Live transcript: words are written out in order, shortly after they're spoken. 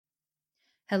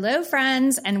Hello,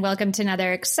 friends, and welcome to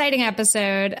another exciting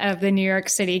episode of the New York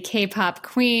City K-Pop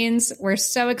Queens. We're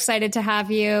so excited to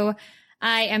have you.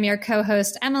 I am your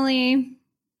co-host, Emily.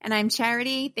 And I'm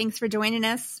Charity. Thanks for joining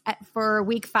us for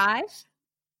week 5.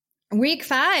 Week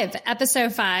 5,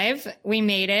 episode 5. We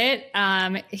made it.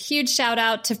 A huge shout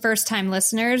out to first-time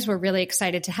listeners. We're really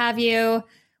excited to have you.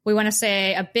 We want to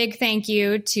say a big thank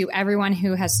you to everyone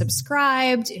who has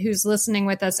subscribed, who's listening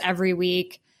with us every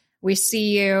week. We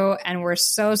see you, and we're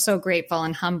so, so grateful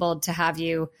and humbled to have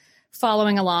you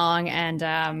following along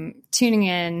and tuning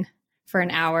in for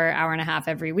an hour and a half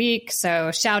every week.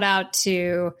 So shout out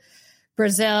to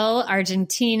Brazil,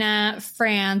 Argentina,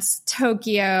 France,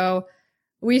 Tokyo.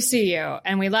 We see you,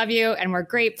 and we love you, and we're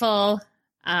grateful.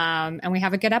 And we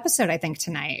have a good episode, I think,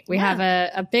 tonight. We have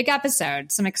a big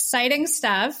episode, some exciting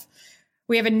stuff.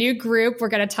 We have a new group we're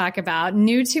going to talk about,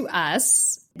 new to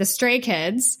us, the Stray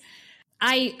Kids.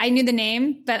 I knew the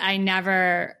name, but I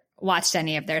never watched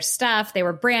any of their stuff. They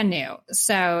were brand new.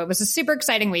 So it was a super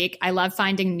exciting week. I love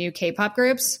finding new K-pop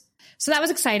groups. So that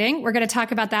was exciting. We're going to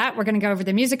talk about that. We're going to go over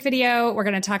the music video. We're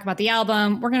going to talk about the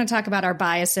album. We're going to talk about our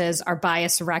biases, our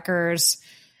bias wreckers,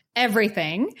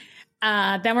 everything.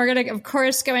 Then we're going to, of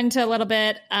course, go into a little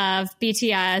bit of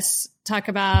BTS, talk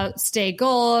about Stay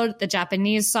Gold, the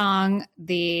Japanese song,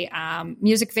 the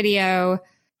music video,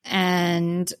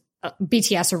 and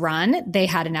BTS Run. They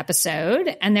had an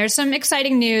episode, and there's some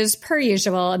exciting news per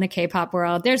usual in the K-pop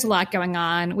world. There's a lot going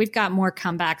on. We've got more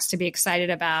comebacks to be excited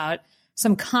about,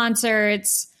 some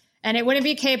concerts, and it wouldn't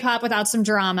be K-pop without some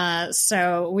drama.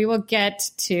 So we will get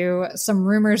to some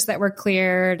rumors that were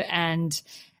cleared, and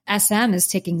SM is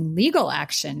taking legal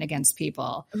action against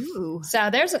people. Ooh.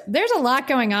 So there's a lot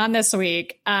going on this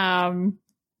week. But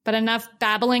enough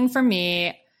babbling from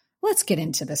me. Let's get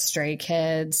into the Stray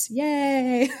Kids.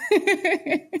 Yay.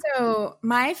 So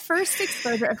my first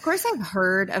exposure, of course, I've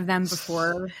heard of them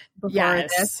before Yes.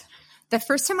 this. The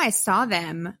first time I saw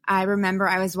them, I remember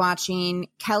I was watching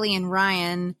Kelly and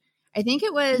Ryan. I think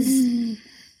it was,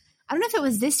 I don't know if it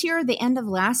was this year or the end of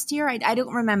last year. I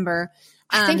don't remember.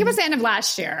 I think it was the end of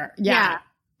last year. Yeah.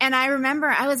 And I remember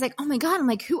I was like, oh my God, I'm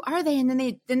like, who are they? And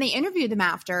then they interviewed them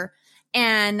after.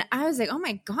 And I was like, oh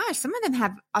my gosh, some of them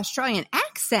have Australian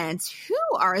accents.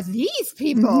 Who are these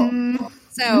people? Mm-hmm.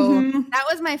 So that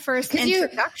was my first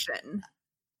introduction.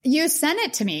 You sent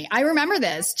it to me. I remember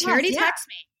this. Charity texted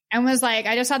me and was like,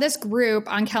 I just saw this group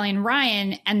on Kelly and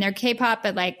Ryan, and they're K-pop,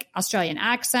 but like Australian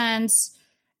accents.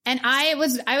 And I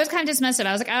was kind of dismissive.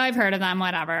 I was like, oh, I've heard of them,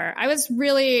 whatever. I was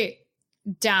really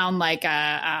down like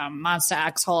a Monsta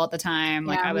X hole at the time.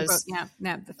 Like I was,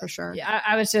 for sure. Yeah,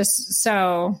 I was just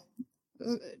so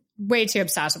way too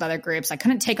obsessed with other groups. I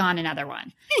couldn't take on another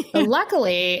one. But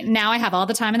luckily, now I have all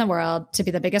the time in the world to be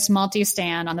the biggest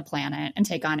multi-stan on the planet and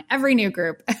take on every new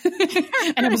group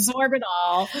and absorb it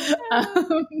all.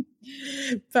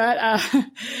 But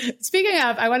speaking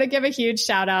of, I want to give a huge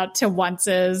shout out to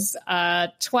Once's.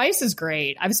 Twice is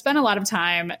great. I've spent a lot of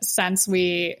time since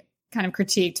we kind of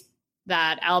critiqued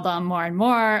that album more and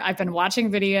more. I've been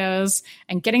watching videos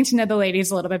and getting to know the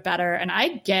ladies a little bit better. And I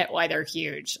get why they're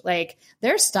huge. Like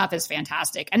their stuff is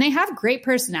fantastic and they have great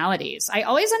personalities. I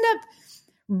always end up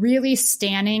really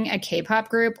standing a K-pop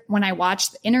group when I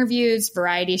watch the interviews,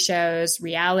 variety shows,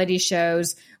 reality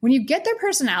shows. When you get their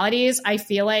personalities, I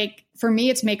feel like for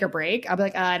me, it's make or break. I'll be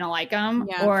like, I don't like them.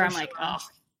 Or I'm like, oh,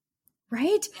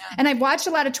 right. Yeah. And I've watched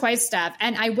a lot of Twice stuff.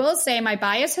 And I will say my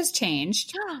bias has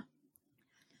changed.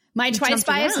 My Twice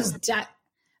bias is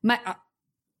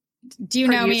do you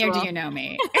know me or do you know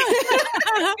me?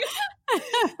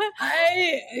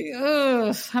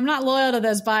 I'm not loyal to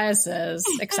those biases,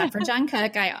 except for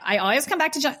Jungkook. I always come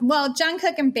back to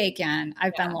Jungkook and Baekhyun.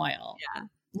 I've been loyal. Yeah.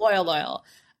 Loyal.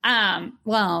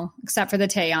 Well, except for the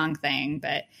Taeyong thing,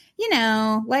 but you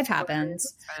know, life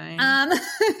happens.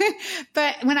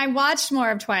 But when I watched more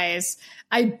of Twice,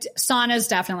 Sana's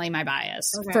definitely my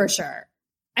bias for sure.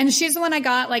 And she's the one I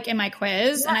got like in my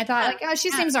quiz. And I thought like, oh,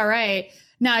 she seems all right.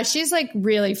 No, she's like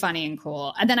really funny and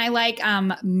cool. And then I like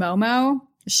Momo.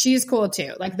 She's cool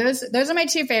too. Like those are my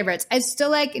two favorites. I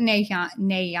still like Nayeon.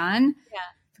 Yeah. I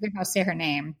forget how to say her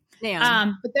name.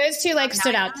 Nayeon. But those two like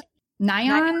stood out.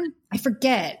 Nayeon? I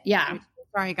forget. Yeah.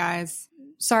 Sorry, guys.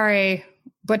 Sorry.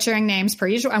 Butchering names per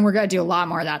usual. And we're going to do a lot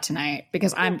more of that tonight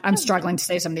because I'm struggling to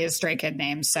say some of these Stray Kid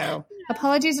names. So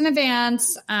apologies in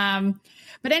advance.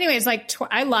 But anyways, like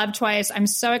I love Twice. I'm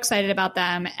so excited about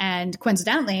them. And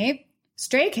coincidentally,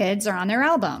 Stray Kids are on their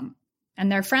album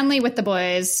and they're friendly with the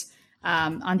boys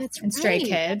on Stray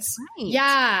Kids.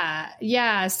 Right.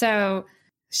 Yeah. So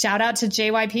shout out to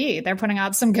JYP. They're putting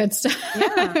out some good stuff.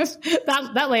 Yeah.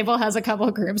 that label has a couple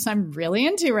of groups I'm really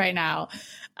into right now.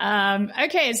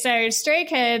 Okay, so Stray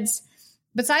Kids,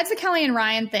 besides the Kelly and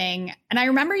Ryan thing, and I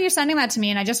remember you sending that to me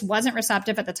and I just wasn't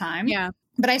receptive at the time. Yeah.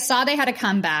 But I saw they had a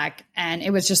comeback and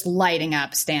it was just lighting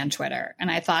up Stan Twitter.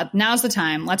 And I thought, now's the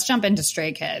time. Let's jump into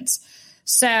Stray Kids.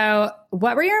 So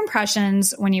what were your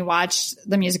impressions when you watched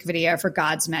the music video for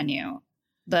God's Menu?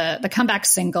 The comeback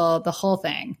single, the whole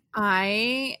thing.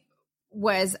 I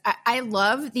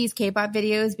love these K-pop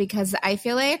videos because I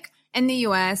feel like in the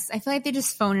US, I feel like they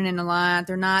just phone it in a lot.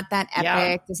 They're not that epic.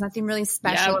 Yeah. There's nothing really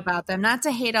special about them. Not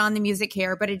to hate on the music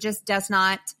here, but it just does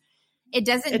not. It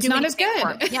doesn't. It's do not as anything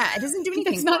good. for me. Yeah, it doesn't do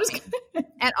anything. It's not as me good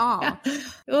at all. Yeah.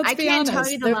 Let's I be can't honest.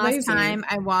 tell you the They're last lazy. time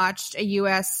I watched a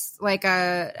US, like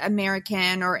a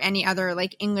American or any other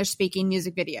like English speaking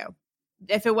music video.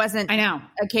 If it wasn't I know.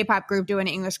 a K-pop group doing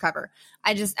an English cover,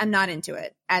 I'm not into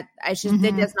it. It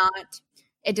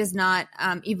does not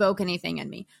evoke anything in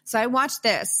me. So I watched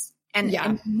this and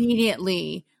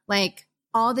immediately, like,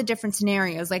 all the different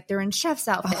scenarios, like they're in chef's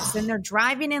outfits and they're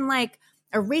driving in like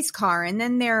a race car and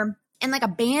then they're in like a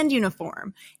band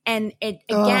uniform. And it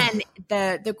again,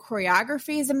 the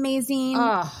choreography is amazing.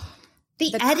 The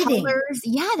the editing.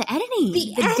 editing.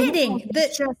 The editing.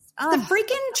 The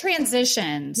freaking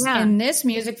transitions in this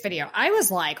music video. I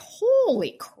was like,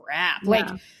 holy crap. Like,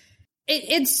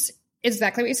 it's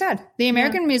exactly what you said. The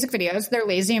American music videos, they're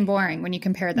lazy and boring when you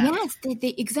compare them. Yes, they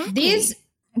exactly.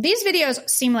 These videos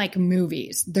seem like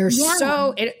movies. They're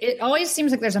so, it always seems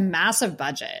like there's a massive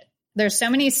budget. There's so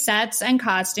many sets and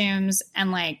costumes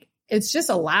and like, it's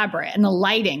just elaborate. And the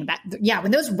lighting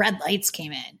when those red lights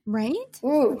came in. Right?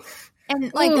 Ooh.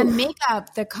 And like the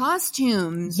makeup, the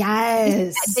costumes.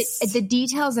 Yes. The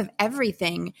details of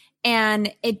everything.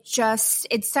 And it's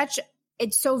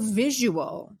so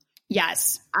visual.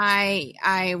 Yes.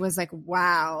 I was like,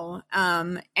 wow.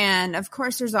 And of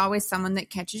course there's always someone that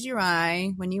catches your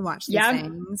eye when you watch these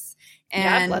things.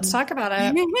 And let's talk about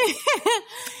it.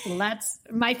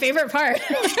 My favorite part.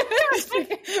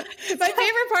 My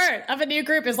favorite part of a new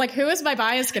group is like, who is my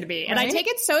bias going to be? And I take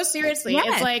it so seriously. Yes.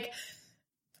 It's like,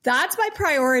 that's my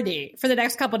priority for the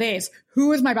next couple of days.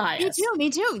 Who is my bias? Me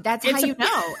too. That's how you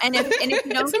know. And if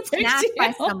you don't get snapped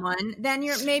by someone, then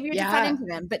you're just not into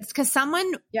them. But because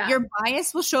your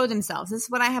bias will show themselves. This is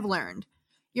what I have learned.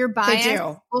 Your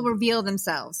bias will reveal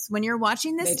themselves. When you're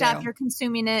watching this stuff, you're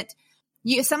consuming it.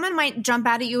 Someone might jump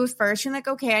out at you at first. You're like,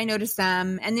 okay, I noticed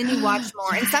them. And then you watch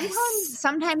more. And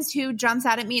sometimes who jumps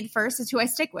out at me at first is who I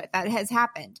stick with. That has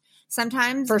happened.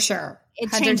 Sometimes. For sure. It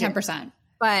 110%.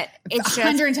 But it's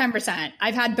 110%.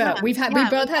 I've had both. We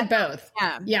both had both.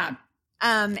 Yeah. Yeah.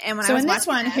 And when I was in this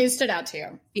one, who stood out to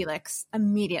you? Felix,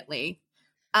 immediately.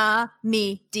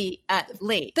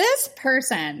 Immediately. This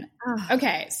person.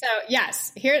 Okay. So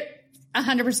yes, here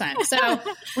 100%. So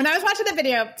when I was watching the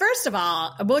video, first of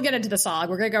all, we'll get into the song.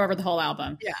 We're going to go over the whole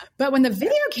album. Yeah. But when the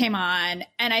video came on,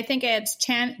 and I think it's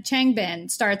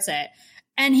Changbin starts it,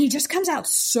 and he just comes out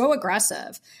so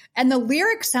aggressive. And the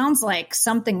lyric sounds like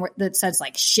something that says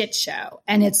like shit show.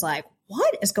 And it's like,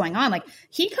 what is going on? Like,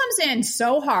 he comes in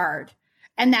so hard.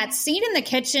 And that scene in the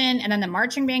kitchen and then the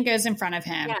marching band goes in front of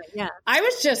him. Yeah. I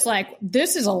was just like,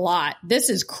 this is a lot. This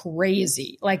is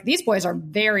crazy. Like, these boys are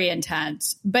very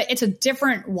intense, but it's a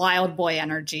different wild boy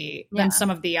energy than some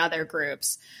of the other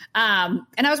groups. And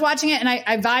I was watching it and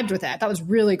I vibed with it. That was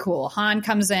really cool. Han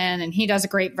comes in and he does a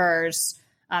great verse.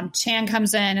 Chan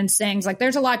comes in and sings. Like,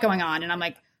 there's a lot going on. And I'm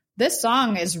like, this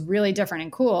song is really different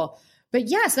and cool. But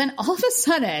yes, then all of a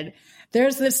sudden,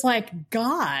 there's this like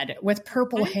God with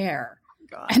purple hair.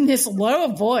 And this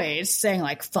low voice saying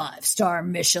like 5-star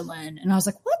Michelin. And I was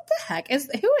like, what the heck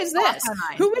who is this?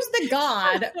 Who is the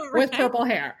God with purple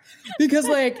hair? Because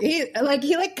he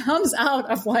comes out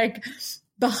of like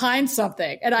behind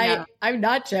something. And I'm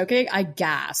not joking. I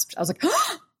gasped. I was like,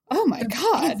 oh my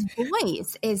God. His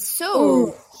voice is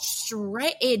so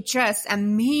straight. It just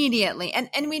immediately, and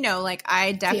we know, like,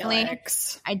 I definitely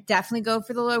go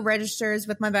for the low registers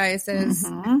with my biases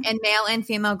and male and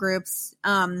female groups.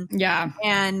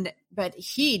 But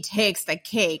he takes the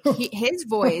cake. His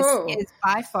voice is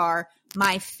by far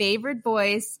my favorite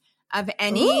voice of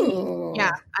any. Ooh.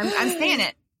 Yeah, I'm saying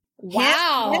it.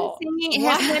 Wow. Him singing,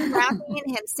 him rapping,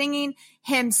 him singing,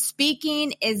 him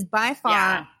speaking is by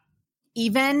far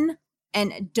even.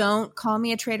 And don't call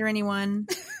me a traitor, anyone.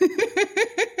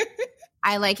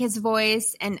 I like his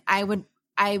voice, and I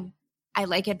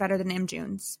like it better than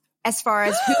Namjoon's. As far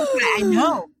as who I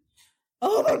know.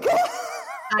 Oh my God.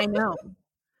 I know.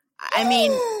 I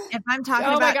mean, if I'm talking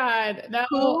about. Oh my God. No.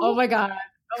 Oh my God.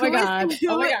 Oh my God.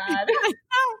 Oh my God.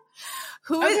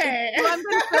 who I'm going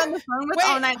to put on the phone with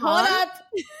all night long? Hold up.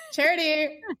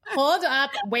 Charity, hold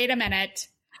up. Wait a minute.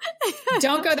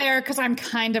 Don't go there because I'm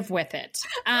kind of with it.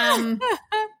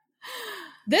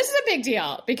 This is a big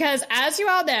deal because, as you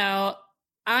all know,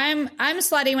 I'm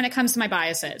slutty when it comes to my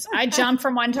biases. I jump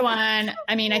from one to one.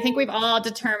 I mean, I think we've all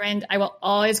determined I will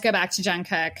always go back to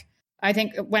Jungkook. I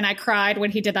think when I cried when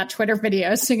he did that Twitter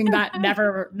video singing that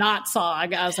Never Not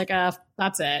song, I was like,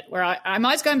 that's it. I'm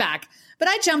always going back. But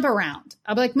I jump around.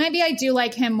 I'll be like, maybe I do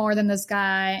like him more than this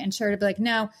guy. And Charity will be like,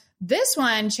 no, this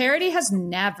one, Charity has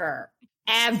never,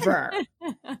 ever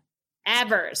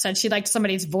said she liked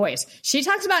somebody's voice. She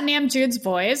talks about Namjoon's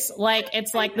voice like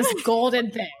it's like this golden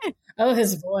thing. Oh,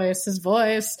 his voice.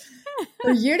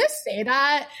 For you to say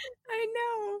that, I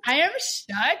know. I am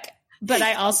shook, but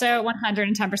I also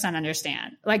 110%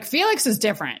 understand. Like, Felix is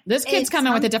different. This kid's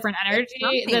coming with a different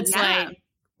energy that's like,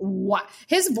 what?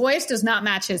 His voice does not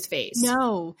match his face.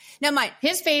 No,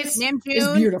 his face Namjoon is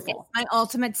beautiful. My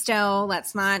ultimate still.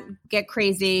 Let's not get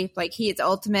crazy. Like, he is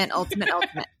ultimate.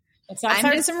 Let's not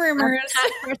start some rumors.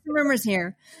 Start some rumors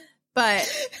here. But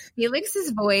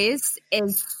Felix's voice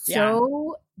is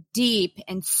so deep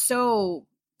and so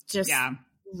just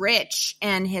rich,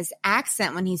 and his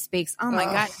accent when he speaks, oh my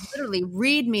God, literally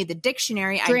read me the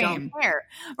dictionary. Dream. I don't care.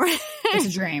 It's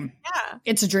a dream. Yeah.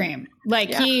 It's a dream.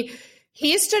 Like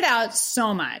he stood out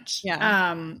so much.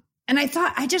 Yeah. And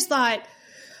I just thought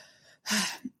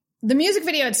the music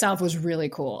video itself was really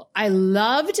cool. I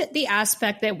loved the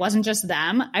aspect that it wasn't just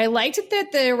them. I liked it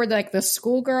that there were like the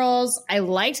schoolgirls. I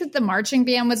liked that the marching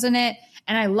band was in it.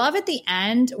 And I love at the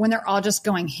end when they're all just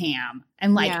going ham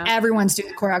and like everyone's doing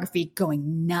the choreography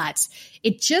going nuts.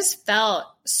 It just felt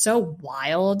so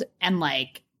wild and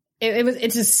like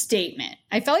it's a statement.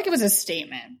 I felt like it was a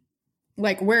statement.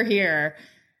 Like, we're here.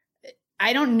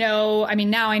 I don't know. I mean,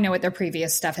 now I know what their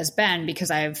previous stuff has been because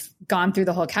I've gone through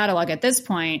the whole catalog at this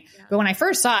point. Yeah. But when I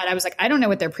first saw it, I was like, I don't know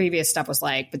what their previous stuff was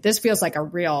like, but this feels like a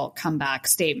real comeback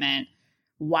statement.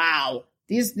 Wow.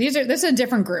 This is a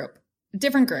different group.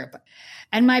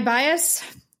 And my bias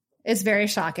is very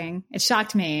shocking. It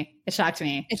shocked me.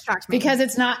 Because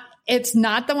it's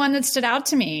not the one that stood out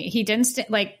to me. He didn't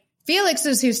like Felix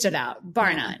is who stood out,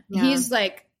 bar none. Yeah. He's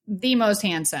like the most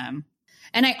handsome.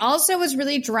 And I also was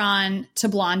really drawn to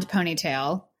Blonde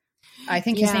Ponytail. I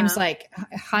think his name's like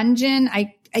Hyunjin.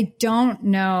 I don't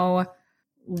know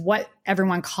what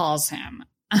everyone calls him.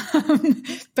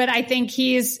 But I think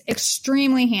he's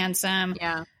extremely handsome.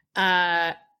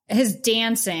 Yeah. His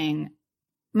dancing,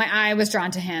 my eye was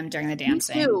drawn to him during the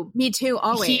dancing. Me too,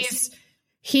 always.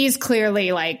 He's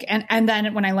clearly like, and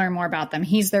then when I learn more about them,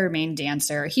 he's their main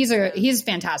dancer. He's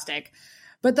fantastic.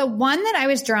 But the one that I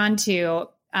was drawn to,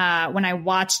 when I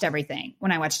watched everything,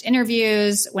 when I watched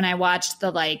interviews, when I watched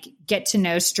the like get to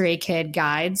know Stray Kid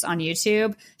guides on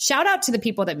YouTube, shout out to the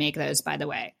people that make those, by the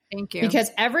way. Thank you.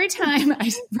 Because every time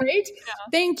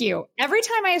thank you. Every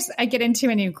time I get into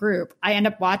a new group, I end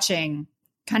up watching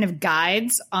kind of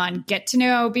guides on get to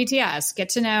know BTS, get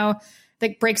to know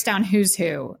that breaks down who's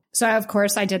who. So of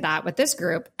course I did that with this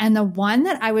group. And the one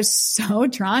that I was so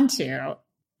drawn to,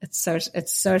 it's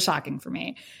so shocking for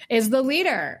me, is the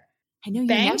leader. I know you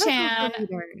Bang never Chan. go for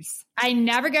leaders. I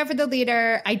never go for the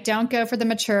leader. I don't go for the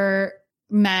mature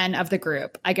men of the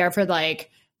group. I go for like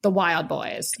the wild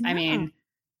boys. Yeah. I mean,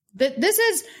 this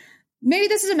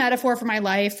is a metaphor for my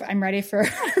life. I'm ready for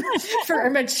a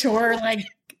mature, like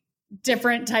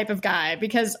different type of guy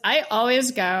because I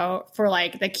always go for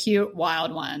like the cute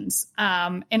wild ones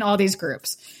in all these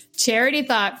groups. Charity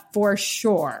thought for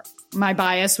sure my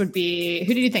bias would be,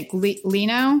 who did you think?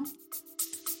 Lino?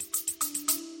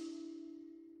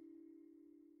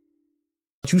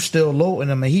 You still loading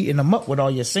them and heating them up with all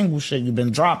your single shit you've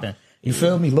been dropping. You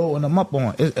feel me? Loading them up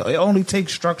on. It only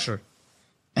takes structure.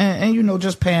 And you know,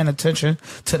 just paying attention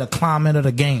to the climate of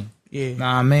the game. Yeah. Know what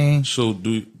I mean? So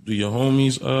do your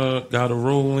homies got a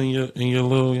role in your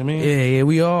little, you mean? Yeah,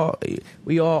 we all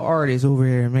artists over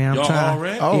here, man.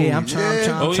 I'm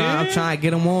trying to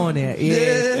get them on there.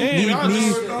 Yeah.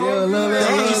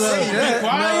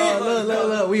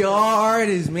 Look. We all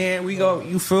artists, man.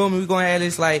 You feel me? We gonna have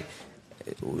this like,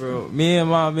 bro, me and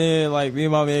my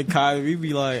man Kai, we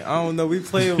be like, I don't know, we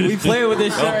play with this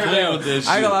shit right now. I ain't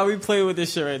gonna lie, we play with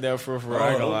this shit right now for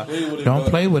I ain't gonna lie. Don't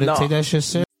play with it. No. Take that shit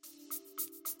serious.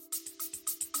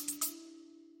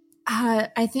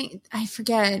 I think I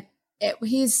forget.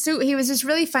 He was just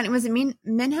really funny. Was it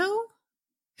Minho?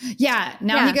 Yeah.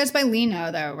 Now he goes by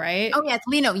Lino, though, right? Oh, yeah. It's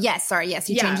Lino. Yes. Sorry. Yes.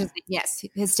 He changed his name. Yes.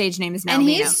 His stage name is now and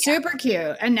Lino. And he's super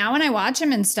cute. And now when I watch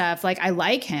him and stuff, like, I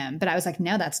like him. But I was like,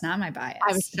 no, that's not my bias.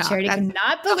 I was shocked. Charity could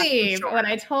not believe what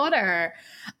I told her.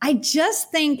 I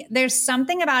just think there's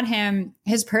something about him.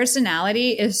 His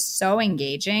personality is so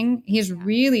engaging. He's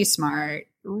really smart,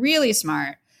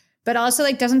 but also,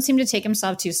 like, doesn't seem to take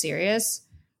himself too serious.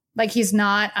 Like, he's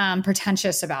not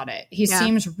pretentious about it. He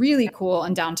seems really cool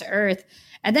and down to earth.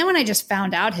 And then when I just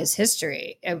found out his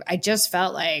history, I just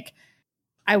felt like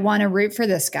I want to root for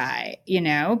this guy, you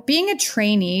know, being a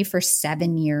trainee for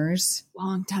 7 years.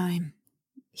 Long time.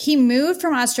 He moved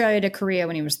from Australia to Korea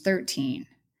when he was 13.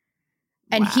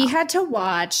 And he had to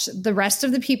watch the rest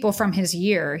of the people from his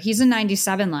year. He's a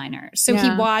 97 liner. So he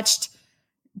watched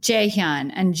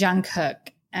Jaehyun and Jungkook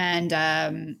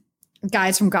and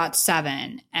guys from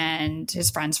GOT7 and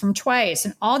his friends from Twice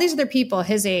and all these other people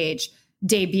his age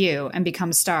debut and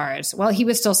become stars while he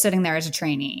was still sitting there as a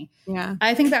trainee. Yeah.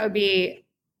 I think that would be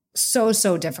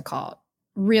so difficult.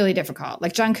 Really difficult.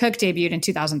 Like, Jungkook debuted in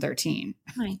 2013.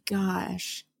 Oh my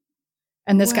gosh.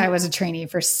 And this guy was a trainee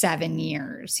for 7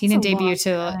 years. He didn't debut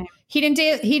till he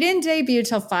didn't debut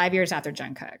till 5 years after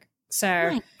Jungkook. So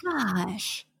oh my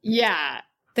gosh. Yeah.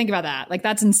 Think about that. Like,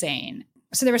 that's insane.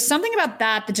 So there was something about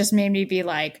that just made me be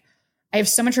like, I have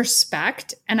so much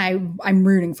respect and I'm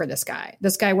rooting for this guy.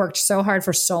 This guy worked so hard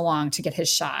for so long to get his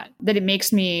shot that it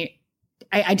makes me,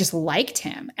 I just liked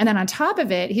him. And then on top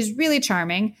of it, he's really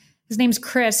charming. His name's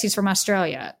Chris. He's from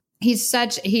Australia. He's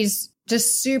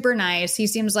just super nice. He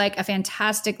seems like a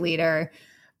fantastic leader,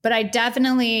 but I have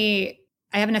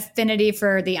an affinity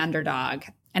for the underdog.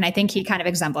 And I think he kind of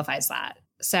exemplifies that.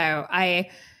 So I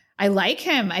like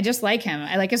him. I just like him.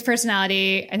 I like his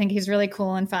personality. I think he's really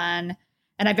cool and fun.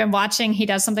 And I've been watching, he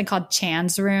does something called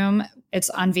Chan's Room. It's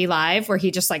on V Live where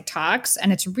he just like talks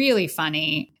and it's really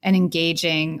funny and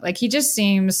engaging. Like, he's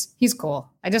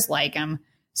cool. I just like him.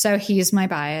 So he's my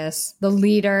bias, the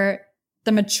leader,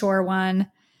 the mature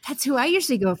one. That's who I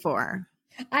usually go for.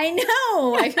 I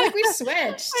know. I feel like we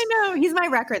switched. I know. He's my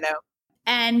wrecker though.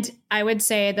 And I would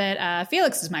say that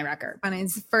Felix is my wrecker. And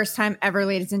it's the first time ever,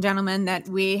 ladies and gentlemen, that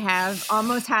we have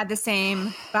almost had the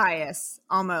same bias.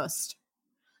 Almost.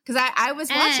 Because I was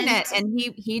watching it and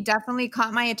he definitely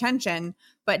caught my attention.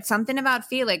 But something about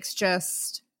Felix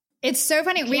just... It's so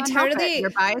funny. We totally... Your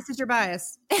bias is your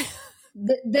bias.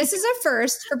 This is a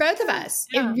first for both of us.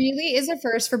 Yeah. It really is a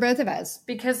first for both of us.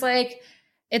 Because, like,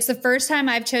 it's the first time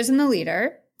I've chosen the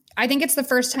leader. I think it's the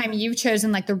first time you've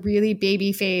chosen, like, the really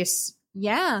baby face...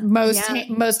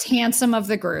 most handsome of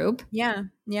the group. Yeah.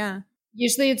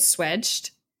 Usually it's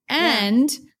switched.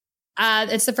 And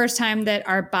it's the first time that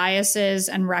our biases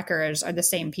and wreckers are the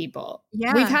same people.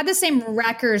 Yeah. We've had the same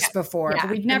wreckers before,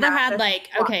 but we've never had like,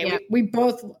 we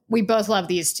both love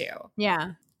these two.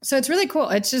 Yeah. So it's really cool.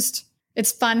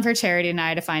 It's fun for Charity and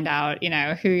I to find out, you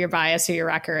know, who your bias, who your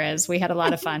wrecker is. We had a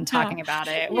lot of fun talking about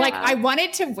it. Like, I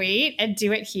wanted to wait and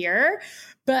do it here,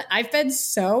 but I've been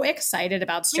so excited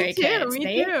about Stray Kids.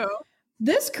 Me too.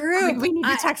 This group. We need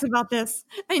to text about this.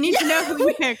 I need to know who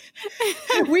we picked.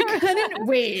 We couldn't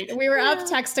wait. We were up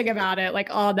texting about it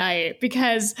like all night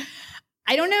because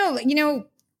I don't know, you know,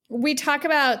 we talk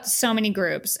about so many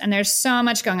groups and there's so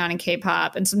much going on in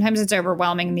K-pop and sometimes it's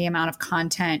overwhelming the amount of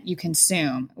content you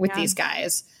consume with these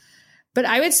guys. But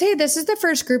I would say this is the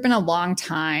first group in a long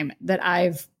time that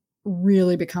I've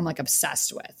really become like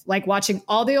obsessed with, like watching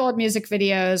all the old music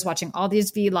videos, watching all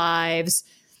these V Lives.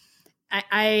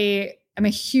 I am a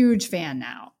huge fan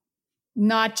now,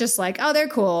 not just like, oh, they're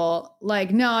cool.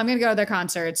 Like, no, I'm going to go to their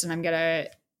concerts and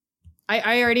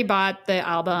I already bought the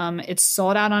album. It's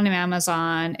sold out on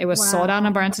Amazon. It was sold out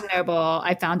on Barnes & Noble.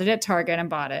 I found it at Target and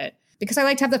bought it because I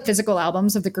like to have the physical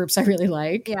albums of the groups I really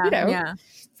like. Yeah, you know? Yeah,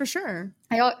 for sure.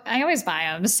 I always buy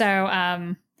them. So,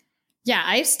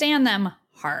 I stand them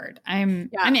hard. I'm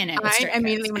in it.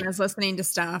 Immediately when I was listening to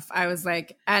stuff, I was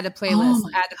like, add a playlist,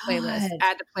 add a playlist,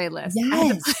 add a playlist,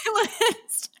 add a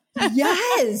playlist.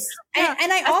 Yes.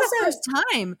 And I also the first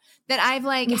time that I've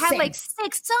had like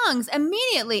 6 songs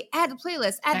immediately add a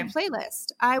playlist, add a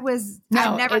playlist. I've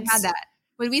never had that.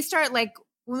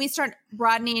 When we start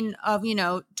broadening of, you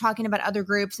know, talking about other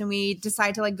groups and we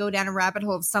decide to like go down a rabbit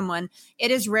hole of someone,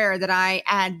 it is rare that I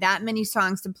add that many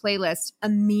songs to playlists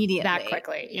immediately. That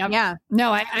quickly. Yep. Yeah.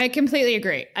 No, I completely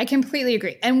agree.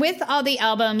 And with all the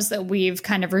albums that we've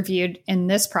kind of reviewed in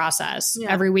this process,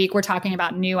 every week we're talking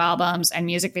about new albums and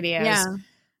music videos. Yeah.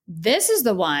 This is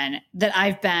the one that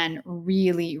I've been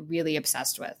really, really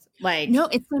obsessed with. Like, no,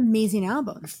 it's an amazing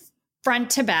album.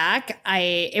 Front to back,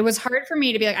 it was hard for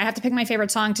me to be like, I have to pick my favorite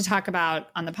song to talk about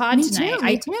on the pod tonight.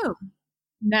 Me too.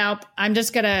 Nope. I'm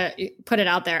just going to put it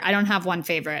out there. I don't have one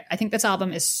favorite. I think this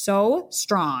album is so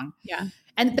strong. Yeah.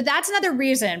 But that's another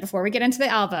reason, before we get into the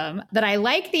album, that I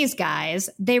like these guys.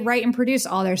 They write and produce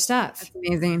all their stuff. That's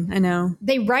amazing. I know.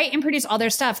 They write and produce all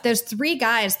their stuff. There's 3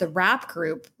 guys, the rap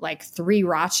group, like 3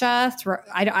 Racha.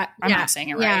 I'm not saying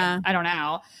it right. Yeah. I don't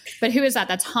know. But who is that?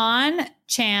 That's Han,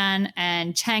 Chan,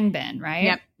 and Changbin,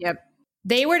 right? Yep.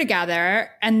 They were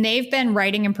together, and they've been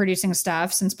writing and producing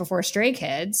stuff since before Stray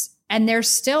Kids. And they're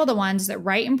still the ones that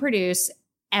write and produce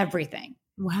everything.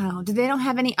 Wow. Do they don't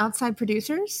have any outside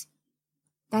producers?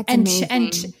 That's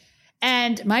amazing.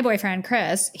 And my boyfriend,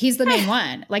 Chris, he's the main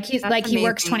one. Like he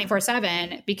works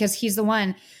 24/7 because he's the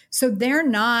one. So they're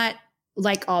not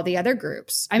like all the other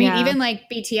groups. I mean, even like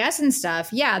BTS and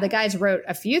stuff. Yeah, the guys wrote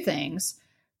a few things,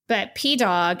 but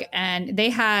P-Dog and they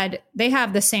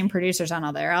have the same producers on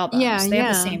all their albums. Yeah, they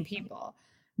have the same people.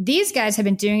 These guys have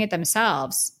been doing it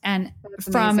themselves and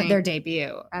from their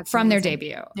debut.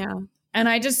 Yeah. And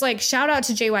I just like shout out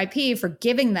to JYP for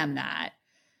giving them that.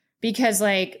 Because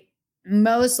like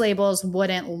most labels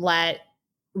wouldn't let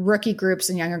rookie groups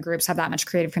and younger groups have that much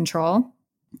creative control.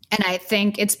 And I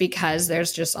think it's because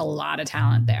there's just a lot of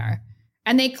talent there.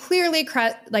 And they clearly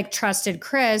trusted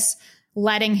Chris,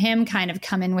 letting him kind of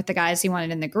come in with the guys he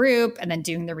wanted in the group and then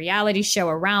doing the reality show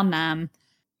around them.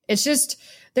 It's just,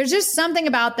 there's just something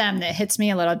about them that hits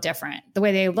me a little different. The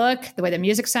way they look, the way the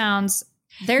music sounds.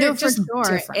 They're just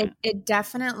different. It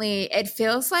definitely, it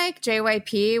feels like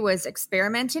JYP was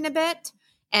experimenting a bit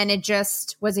and it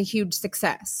just was a huge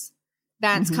success.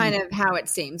 That's kind of how it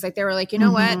seems. Like they were like, you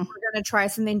know what? We're going to try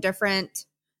something different.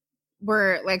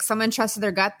 We're like, someone trusted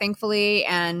their gut, thankfully.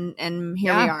 And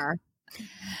here we are.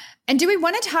 And do we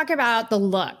want to talk about the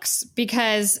looks?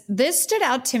 Because this stood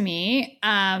out to me.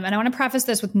 And I want to preface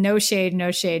this with no shade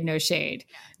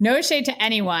to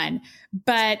anyone.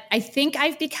 But I think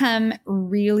I've become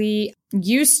really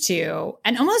used to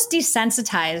and almost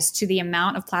desensitized to the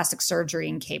amount of plastic surgery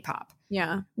in K-pop.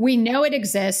 Yeah. We know it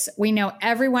exists. We know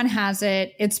everyone has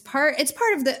it. It's part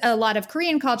of a lot of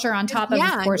Korean culture on top of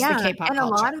course, the K-pop and culture. A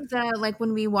lot of the, like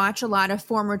when we watch a lot of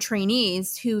former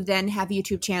trainees who then have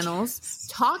YouTube channels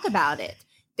talk about it,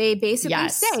 they basically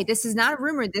say, this is not a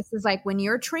rumor. This is like when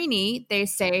you're a trainee, they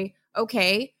say,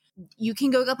 okay, you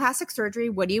can go get plastic surgery.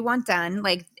 What do you want done?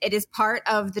 Like it is part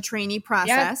of the trainee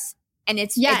process. Yep. And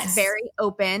it's very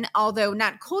open, although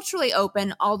not culturally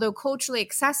open, although culturally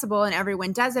accessible and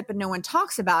everyone does it, but no one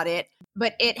talks about it.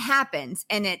 But it happens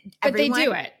and they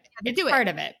do it. It's part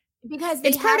of it. Because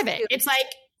it's part of it. It's like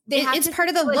it's part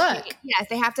of the look. Yes,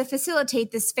 they have to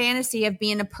facilitate this fantasy of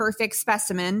being a perfect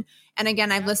specimen. And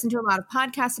again, I've listened to a lot of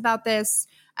podcasts about this,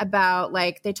 about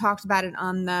like they talked about it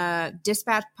on the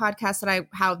Dispatch podcast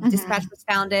how Dispatch was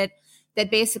founded. That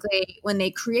basically when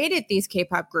they created these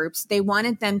K-pop groups, they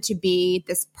wanted them to be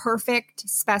this perfect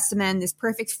specimen, this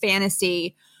perfect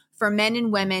fantasy for men and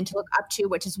women to look up to,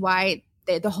 which is why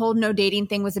the whole no dating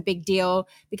thing was a big deal,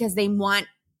 because they're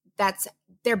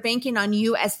banking on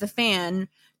you as the fan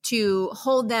to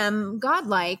hold them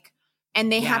godlike,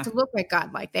 and they have to look like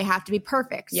godlike. They have to be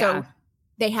perfect. So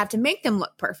they have to make them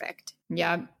look perfect.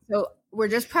 Yeah. So we're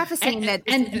just prefacing that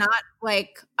this is not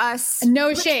like us.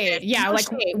 No shade. Yeah. No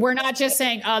shade. We're not just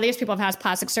saying, oh, these people have had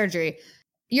plastic surgery.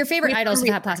 Your favorite idols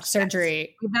have had plastic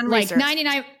surgery. Like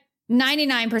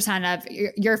 99% of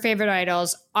your favorite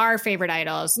idols, our favorite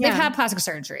idols, they've had plastic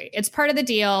surgery. It's part of the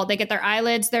deal. They get their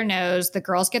eyelids, their nose, the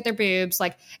girls get their boobs.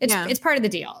 Like it's part of the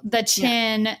deal. The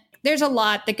chin, there's a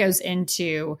lot that goes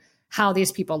into how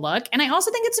these people look. And I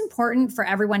also think it's important for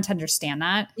everyone to understand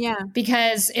that. Yeah.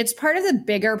 Because it's part of the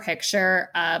bigger picture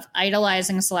of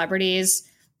idolizing celebrities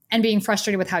and being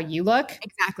frustrated with how you look.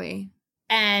 Exactly.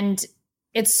 And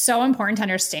it's so important to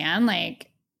understand,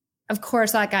 like, of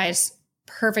course, that guy's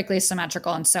perfectly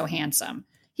symmetrical and so handsome.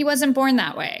 He wasn't born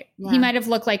that way. Yeah. He might have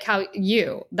looked like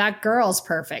that girl's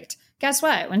perfect. Guess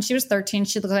what? When she was 13,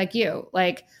 she looked like you.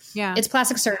 Like, it's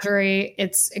plastic surgery.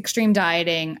 It's extreme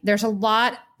dieting. There's a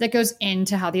lot that goes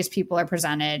into how these people are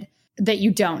presented that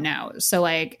you don't know. So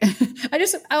like, I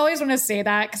always want to say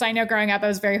that because I know growing up, I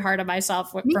was very hard on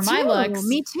myself for my looks.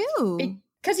 Me too.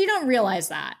 Because you don't realize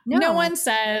that. No one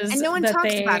says. And no one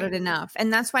talks about it enough.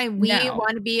 And that's why we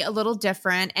want to be a little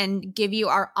different and give you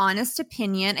our honest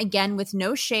opinion, again, with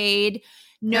no shade,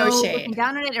 no shade, looking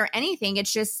down on it or anything.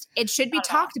 It's just, it should be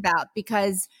talked about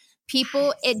because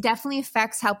people, it definitely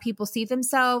affects how people see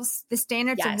themselves, the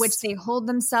standards of which they hold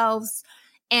themselves.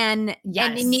 And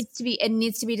it needs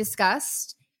to be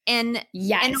discussed in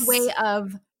a way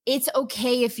of, it's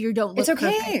okay if you don't look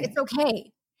perfect. It's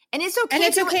okay. And it's okay. And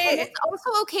it's okay. And it's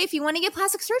also okay if you want to get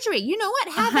plastic surgery. You know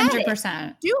what? Have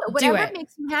 100%. Do it. Whatever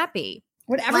makes you happy.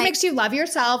 Whatever makes you love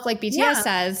yourself, like BTS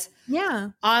says.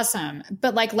 Yeah. Awesome.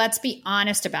 But like, let's be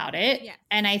honest about it. Yeah.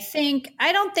 And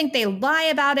I don't think they lie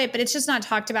about it, but it's just not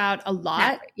talked about a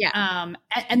lot. Yeah.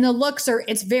 And the looks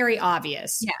it's very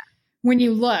obvious. Yeah. When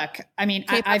you look, I mean,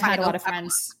 I've had a lot of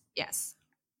friends. Yes.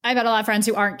 I've had a lot of friends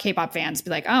who aren't K-pop fans be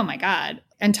like, oh my God,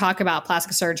 and talk about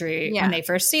plastic surgery when they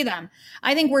first see them.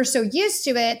 I think we're so used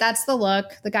to it. That's the look.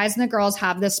 The guys and the girls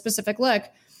have this specific look.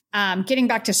 Getting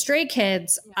back to Stray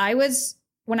Kids,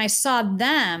 when I saw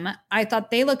them, I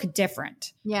thought they look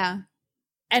different. Yeah.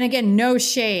 And again, no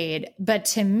shade, but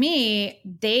to me,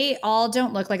 they all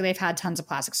don't look like they've had tons of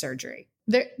plastic surgery.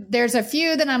 There's a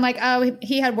few that I'm like, oh,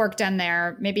 he had work done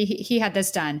there. Maybe he had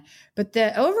this done. But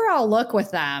the overall look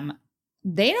with them,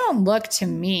 they don't look to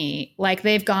me like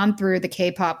they've gone through the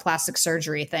K-pop plastic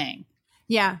surgery thing.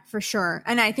 Yeah, for sure.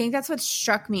 And I think that's what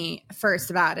struck me first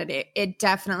about it. It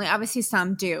definitely, obviously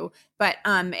some do, but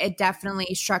it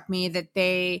definitely struck me that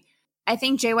I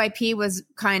think JYP was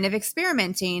kind of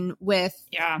experimenting with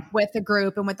the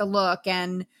group and with the look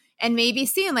and maybe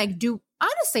seeing like,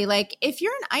 honestly, like if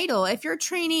you're an idol, if you're a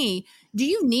trainee, do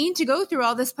you need to go through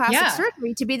all this plastic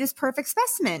surgery to be this perfect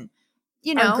specimen?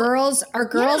 You know, are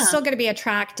girls still going to be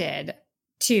attracted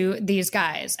to these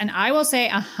guys? And I will say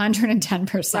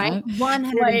 110%. Right?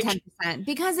 110%.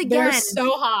 Because again, they're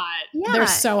so hot. Yeah, they're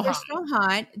so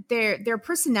hot. Their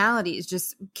personalities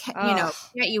just,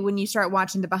 get you when you start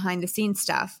watching the behind the scenes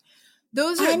stuff.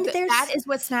 That is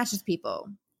what snatches people.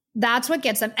 That's what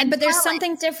gets them. But there's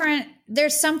something different.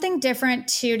 There's something different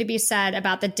too to be said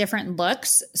about the different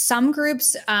looks. Some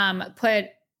groups put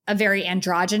a very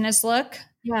androgynous look.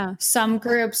 Yeah. Some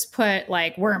groups put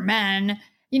like, we're men.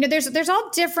 You know, there's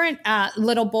all different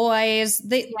little boys.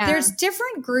 There's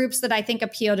different groups that I think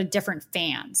appeal to different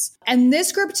fans. And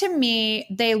this group, to me,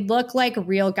 they look like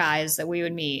real guys that we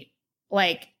would meet.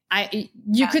 Like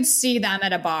you could see them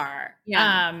at a bar.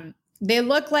 Yeah. They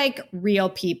look like real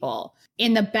people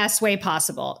in the best way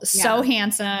possible. Yeah. So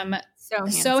handsome.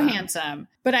 So handsome.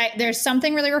 But there's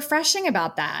something really refreshing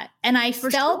about that. And I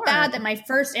felt bad that my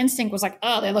first instinct was like,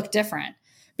 oh, they look different.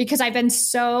 Because I've been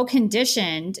so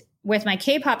conditioned with my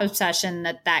K-pop obsession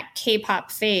that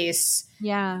K-pop face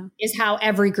is how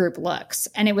every group looks.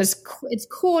 And it's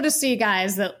cool to see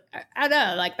guys that, I don't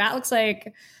know, like that looks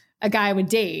like a guy I would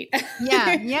date.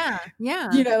 Yeah.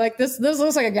 You know, like this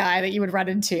looks like a guy that you would run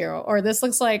into, or this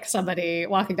looks like somebody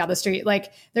walking down the street.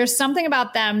 Like there's something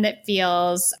about them that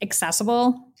feels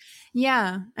accessible.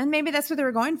 Yeah. And maybe that's what they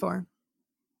were going for.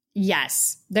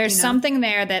 Yes, there's something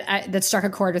there that struck a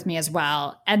chord with me as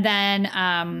well. And then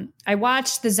I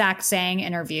watched the Zach Sang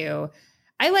interview.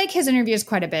 I like his interviews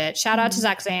quite a bit. Shout out to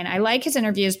Zach Sang. I like his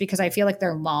interviews because I feel like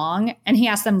they're long and he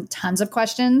asks them tons of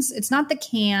questions. It's not the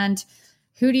canned,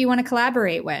 who do you want to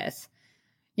collaborate with?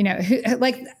 You know,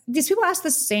 like these people ask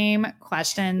the same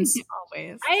questions.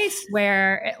 Always. I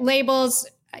swear, labels,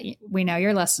 we know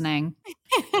you're listening.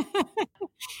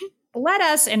 Let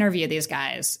us interview these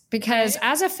guys because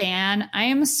as a fan, I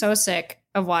am so sick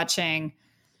of watching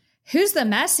who's the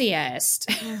messiest?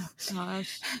 Oh,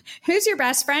 gosh. Who's your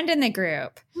best friend in the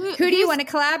group? Who do you want to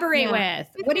collaborate with?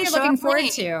 What are you looking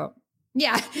forward to?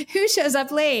 Yeah. Who shows up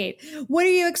late? What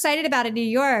are you excited about in New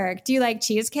York? Do you like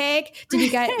cheesecake? Did you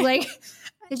get like,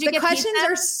 did you get questions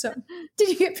pizza? Did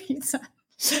you get pizza?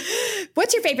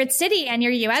 What's your favorite city and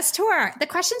your US tour? The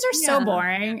questions are so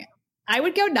boring. I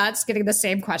would go nuts getting the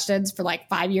same questions for like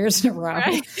 5 years in a row.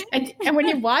 Right. And when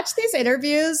you watch these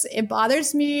interviews, it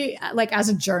bothers me, like as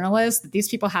a journalist, that these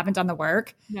people haven't done the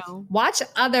work. No. Watch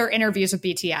other interviews with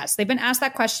BTS. They've been asked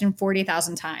that question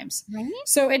 40,000 times. Right?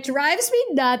 So it drives me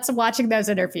nuts watching those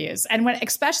interviews. And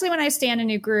especially when I stand a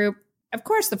new group, of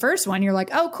course, the first one, you're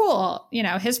like, oh, cool. You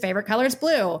know, his favorite color is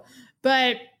blue.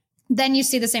 But then you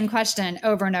see the same question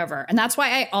over and over. And that's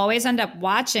why I always end up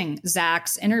watching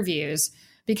Zach's interviews,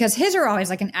 because his are always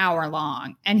like an hour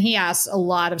long and he asks a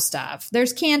lot of stuff.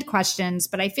 There's canned questions,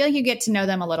 but I feel like you get to know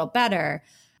them a little better.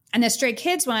 And the Stray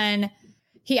Kids one,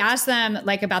 he asked them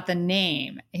like about the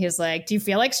name. He's like, do you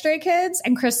feel like Stray Kids?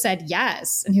 And Chris said,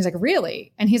 yes. And he's like,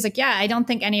 really? And he's like, yeah, I don't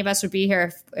think any of us would be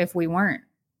here if we weren't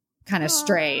kind of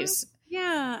strays.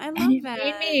 Yeah, I love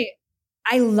that.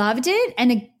 I loved it.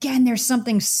 And again, there's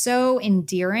something so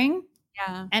endearing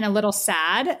and a little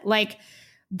sad. Like,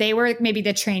 they were maybe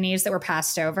the trainees that were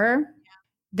passed over. Yeah.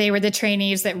 They were the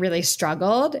trainees that really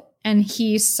struggled. And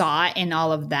he saw in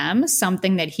all of them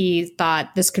something that he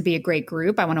thought, this could be a great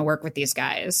group. I want to work with these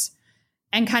guys,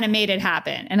 and kind of made it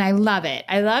happen. And I love it.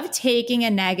 I love taking a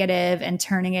negative and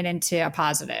turning it into a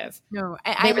positive. No,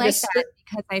 I like that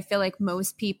because I feel like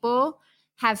most people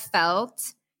have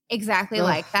felt exactly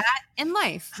like that in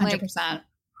life. 100%.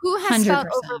 Who has 100%. Felt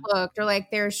overlooked, or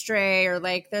like they're stray, or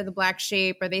like they're the black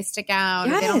sheep, or they stick out,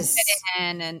 or they don't fit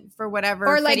in, and for whatever.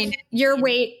 Or like you're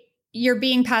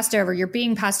being passed over. You're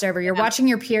being passed over. You're watching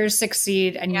your peers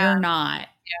succeed, and you're not.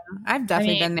 Yeah, I've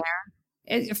definitely been there.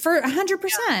 For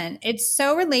 100%. It's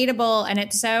so relatable, and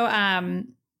it's so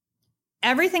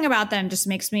everything about them just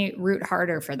makes me root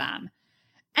harder for them.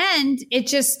 And it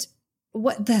just,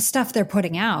 what the stuff they're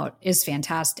putting out is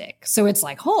fantastic. So it's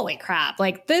like, holy crap,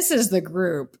 like this is the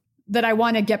group that I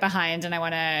want to get behind and I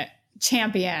want to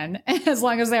champion as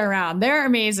long as they're around. They're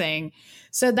amazing.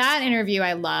 So that interview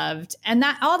I loved. And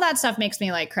that all that stuff makes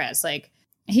me like Chris. Like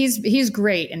he's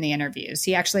great in the interviews.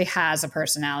 He actually has a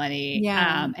personality.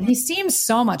 Yeah. And he seems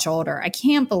so much older. I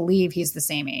can't believe he's the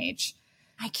same age.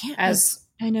 I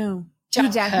know.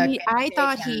 I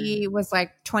thought he was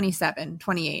like 27,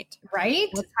 28. Right?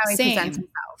 That's how he presents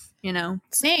himself, you know?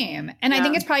 Same. And I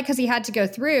think it's probably because he had to go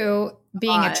through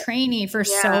being a trainee for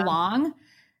so long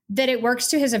that it works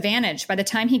to his advantage. By the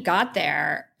time he got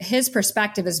there, his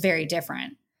perspective is very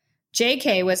different.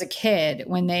 JK was a kid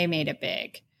when they made it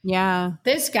big. Yeah.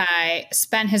 This guy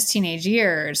spent his teenage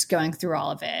years going through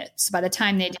all of it. So by the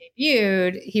time they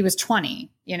debuted, he was 20,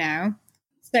 you know?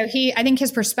 So I think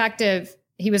his perspective,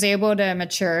 he was able to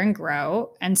mature and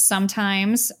grow. And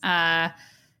sometimes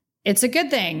it's a good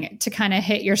thing to kind of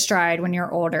hit your stride when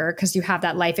you're older because you have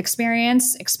that life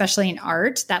experience, especially in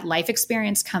art. That life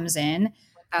experience comes in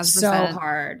 1,000%. So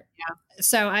hard. Yeah.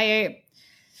 So I'm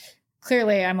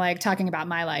like talking about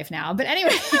my life now. But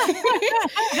anyway,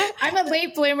 I'm a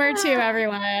late bloomer too,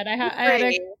 everyone. I had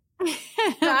a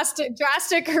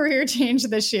drastic career change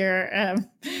this year.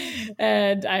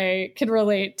 And I can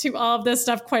relate to all of this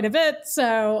stuff quite a bit.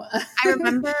 So I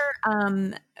remember,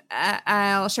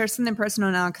 I'll share something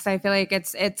personal now because I feel like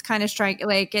it's kind of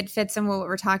like it fits in what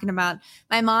we're talking about.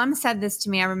 My mom said this to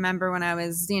me. I remember when I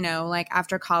was, like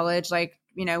after college, like,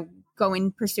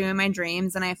 pursuing my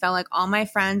dreams. And I felt like all my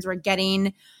friends were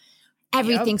getting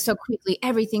everything so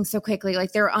quickly.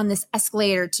 Like they were on this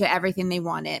escalator to everything they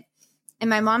wanted. And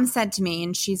my mom said to me,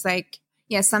 and she's like,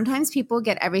 yeah, sometimes people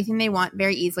get everything they want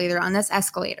very easily. They're on this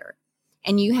escalator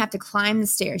and you have to climb the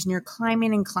stairs and you're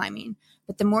climbing and climbing.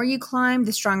 But the more you climb,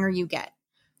 the stronger you get.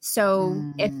 So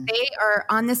if they are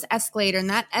on this escalator and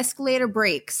that escalator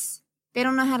breaks, they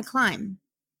don't know how to climb.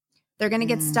 They're going to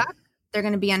get stuck. They're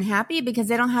going to be unhappy because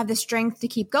they don't have the strength to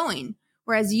keep going.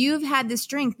 Whereas you've had the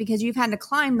strength because you've had to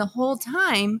climb the whole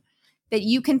time that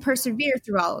you can persevere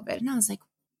through all of it. And I was like,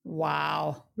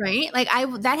 wow. Right? Like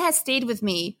that has stayed with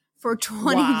me for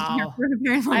 20 years, for a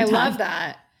very long time. I love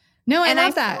that. No, I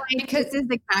love that. Like because this is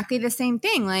exactly the same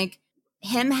thing. Like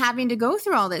him having to go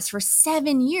through all this for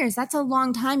 7 years. That's a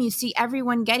long time. You see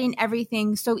everyone getting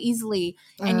everything so easily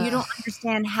and you don't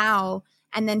understand how.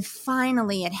 And then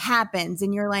finally it happens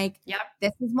and you're like,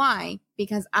 this is why,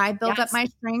 because I built up my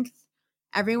strength.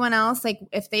 Everyone else, like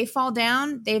if they fall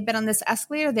down, they've been on this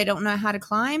escalator. They don't know how to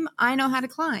climb. I know how to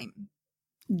climb.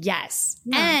 Yes.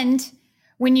 Yeah. And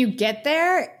when you get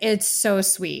there, it's so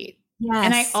sweet. Yes.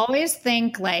 And I always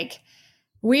think like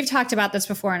we've talked about this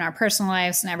before in our personal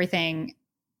lives and everything.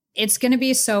 It's going to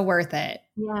be so worth it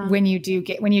when you do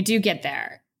get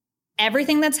there.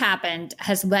 Everything that's happened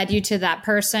has led you to that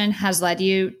person, has led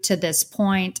you to this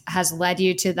point, has led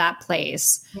you to that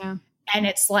place. Yeah. And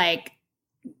it's like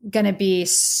going to be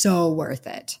so worth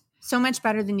it. So much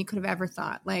better than you could have ever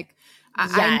thought. Like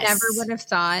I never would have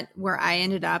thought where I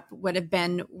ended up would have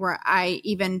been where I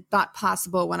even thought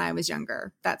possible when I was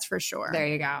younger. That's for sure. There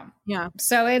you go. Yeah.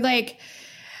 So I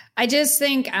just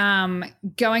think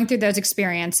going through those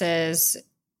experiences,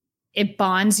 it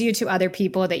bonds you to other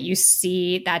people that you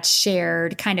see that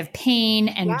shared kind of pain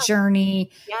and journey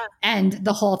and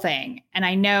the whole thing. And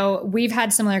I know we've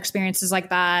had similar experiences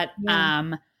like that.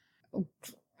 Yeah.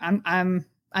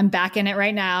 I'm back in it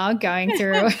right now, going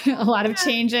through a lot of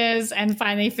changes and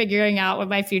finally figuring out what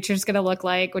my future is going to look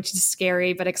like, which is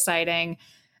scary, but exciting.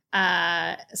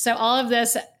 So all of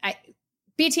this,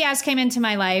 BTS came into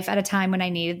my life at a time when I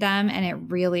needed them and it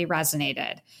really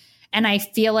resonated. And I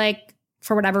feel like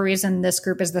for whatever reason, this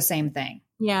group is the same thing.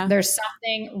 Yeah. There's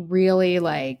something really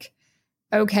like,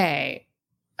 okay,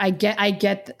 I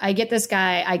get this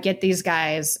guy, I get these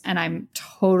guys, and I'm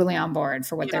totally on board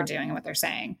for what they're doing and what they're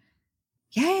saying.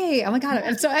 Yay. Oh my God.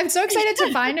 I'm so excited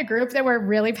to find a group that we're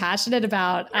really passionate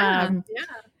about.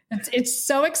 It's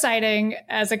so exciting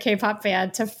as a K-pop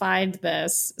fan to find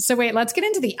this. So wait, let's get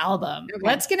into the album.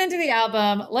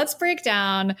 Okay. Let's break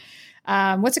down,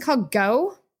 what's it called?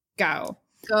 Go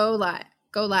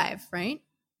live, right?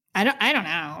 I don't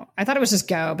know. I thought it was just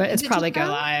Go, but it's probably Go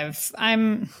Live.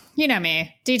 You know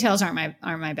me. Details aren't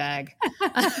my bag.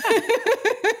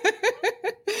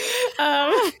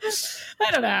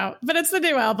 I don't know, but it's the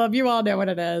new album. You all know what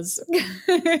it is.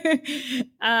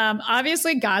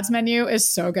 Obviously, God's Menu is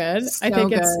so good. So I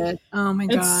think good. Oh my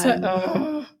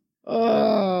God.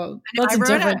 That's a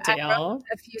different deal. I wrote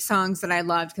a few songs that I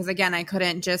loved because, again, I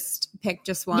couldn't just pick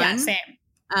just one. Yeah,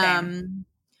 same.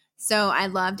 So I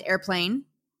loved Airplane.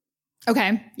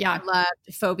 Okay. Yeah. I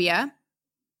loved Phobia.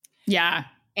 Yeah.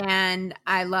 And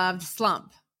I loved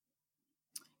Slump.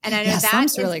 And I know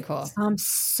Slump's really cool. Slump's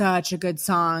such a good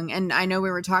song. And I know we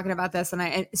were talking about this, and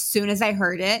as soon as I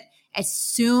heard it, as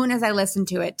soon as I listened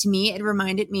to it, to me, it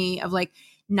reminded me of like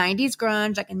 90s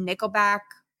grunge, like a Nickelback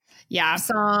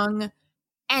song.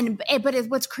 But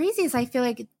what's crazy is I feel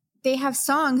like they have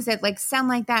songs that like sound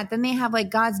like that. Then they have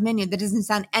like God's Menu that doesn't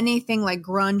sound anything like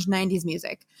grunge 90s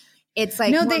music. It's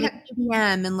like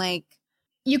EDM and like.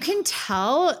 You can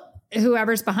tell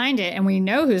whoever's behind it, and we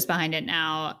know who's behind it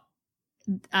now.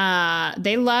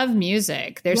 They love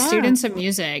music. They're students of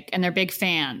music, and they're big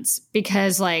fans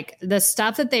because like the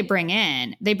stuff that they bring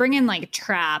in like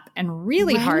trap and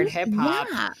really hard hip hop.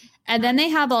 Yeah. And then they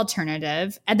have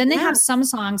alternative, and then they have some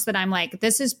songs that I'm like,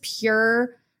 this is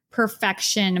pure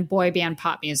perfection boy band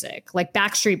pop music, like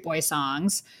Backstreet Boy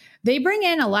songs. They bring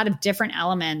in a lot of different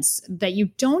elements that you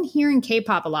don't hear in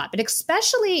K-pop a lot, but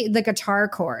especially the guitar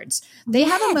chords. They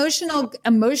have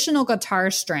emotional guitar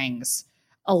strings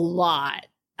a lot.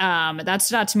 That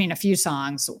stood out to me in a few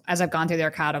songs as I've gone through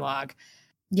their catalog.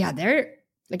 Yeah,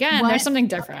 there's something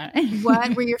different.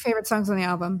 What were your favorite songs on the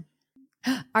album?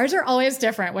 Ours are always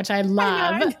different, which I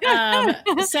love.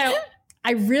 So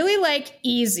I really like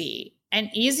Easy. And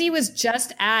Easy was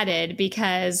just added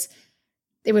because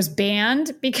it was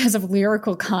banned because of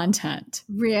lyrical content.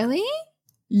 Really?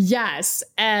 Yes.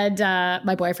 And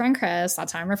my boyfriend, Chris,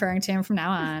 that's how I'm referring to him from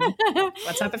now on.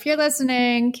 What's up if you're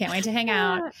listening? Can't wait to hang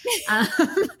out.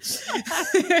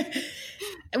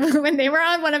 When they were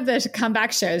on one of the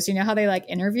comeback shows, you know how they like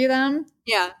interview them?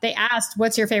 Yeah. They asked,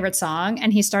 what's your favorite song?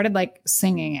 And he started like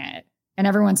singing it. And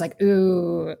everyone's like,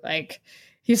 ooh, like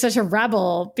he's such a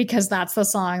rebel because that's the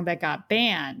song that got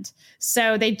banned.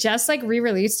 So they just like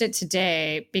re-released it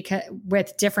today because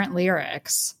with different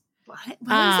lyrics. Why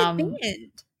was it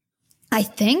banned? I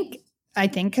think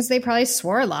because they probably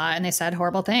swore a lot and they said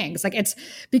horrible things. Like it's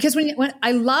because when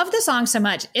I love the song so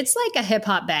much, it's like a hip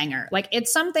hop banger. Like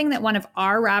it's something that one of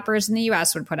our rappers in the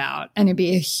US would put out and it'd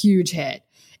be a huge hit.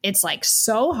 It's like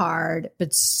so hard,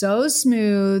 but so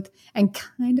smooth and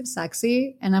kind of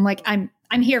sexy. And I'm like, I'm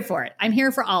here for it. I'm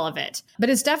here for all of it. But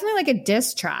it's definitely like a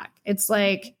diss track. It's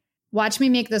like, watch me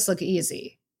make this look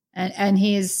easy. And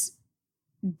he's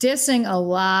dissing a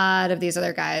lot of these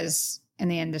other guys in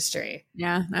the industry.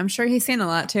 Yeah, I'm sure he's seen a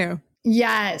lot too.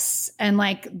 Yes. And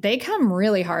like they come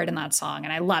really hard in that song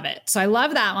and I love it. So I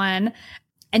love that one.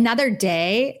 Another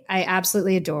Day, I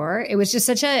absolutely adore. It was just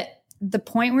the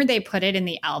point where they put it in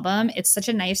the album, it's such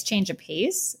a nice change of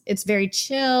pace. It's very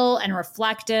chill and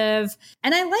reflective.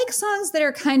 And I like songs that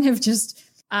are kind of just,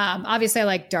 obviously I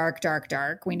like dark.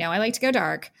 We know I like to go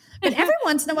dark. But every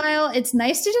once in a while, it's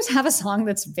nice to just have a song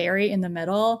that's very in the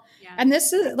middle. Yeah. And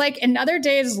this is like Another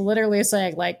Day is literally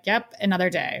saying like, yep,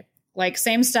 another day. Like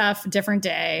same stuff, different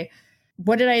day.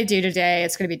 What did I do today?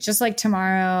 It's going to be just like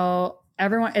tomorrow.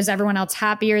 Everyone else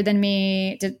happier than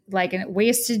me? Like a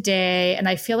wasted day. And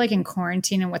I feel like in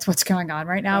quarantine and with what's going on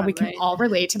right now, we can all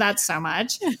relate to that so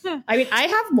much. I mean, I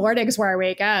have mornings where I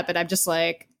wake up and I'm just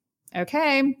like,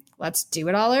 okay, let's do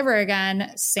it all over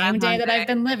again. Same day that I've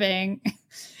been living.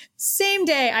 Same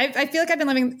day. I feel like I've been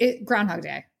living Groundhog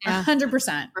Day, 100%. For 4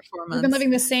 months. We've been living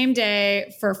the same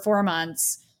day for 4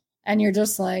 months. And you're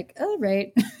just like, oh,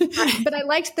 right. But I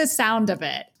liked the sound of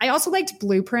it. I also liked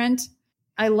Blueprint.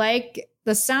 I like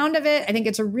the sound of it. I think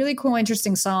it's a really cool,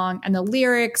 interesting song and the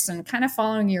lyrics and kind of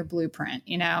following your blueprint,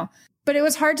 you know. But it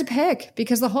was hard to pick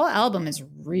because the whole album is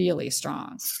really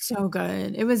strong. So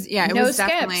good. It was, it was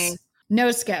definitely.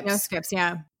 No skips. No skips,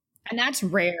 yeah. And that's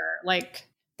rare. Like,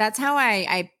 that's how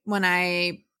I when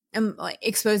I am like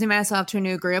exposing myself to a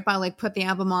new group, I'll like put the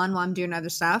album on while I'm doing other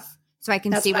stuff so I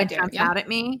can see what jumps out at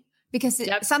me. Because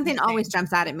something always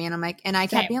jumps out at me and I'm like, and I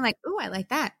kept being like, ooh, I like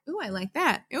that. Ooh, I like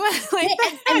that. Ooh, I like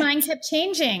that. And mine kept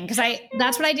changing because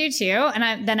that's what I do too.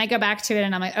 And then I go back to it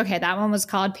and I'm like, okay, that one was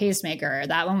called Pacemaker.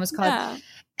 That one was called,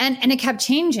 and it kept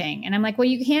changing. And I'm like, well,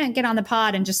 you can't get on the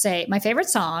pod and just say my favorite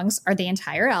songs are the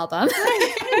entire album.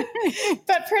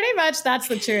 But pretty much that's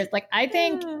the truth. Like, I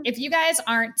think if you guys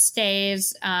aren't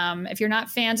stays, if you're not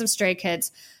fans of Stray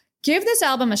Kids, give this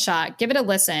album a shot. Give it a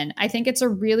listen. I think it's a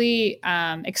really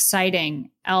exciting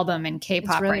album in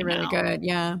K-pop right now. It's really good,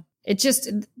 yeah. It's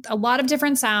just a lot of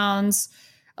different sounds,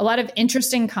 a lot of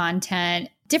interesting content,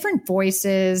 different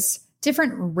voices,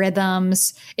 different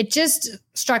rhythms. It just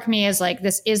struck me as like,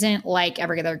 this isn't like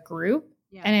every other group.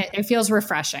 Yeah. And it feels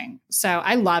refreshing. So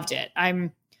I loved it.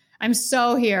 I'm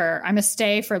so here. I'm a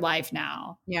stay for life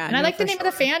now. Yeah. And I like the name of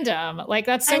the fandom. Like,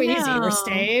 that's so easy. We're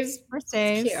stays. We're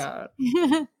stays.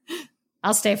 Cute.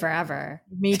 I'll stay forever.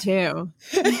 Me too.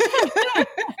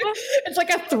 It's like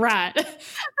a threat.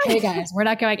 Hey guys, we're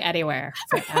not going anywhere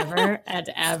forever and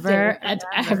ever and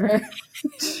ever.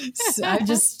 So I'm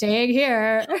just staying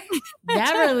here,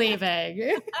 never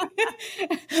leaving.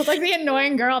 Like the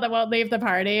annoying girl that won't leave the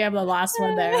party. I'm the last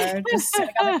one there, just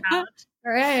sitting on the couch.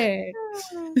 Hooray.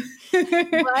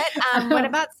 What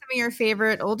about some of your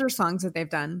favorite older songs that they've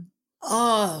done?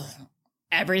 Oh,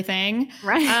 everything.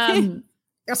 Right.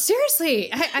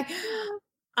 Seriously, I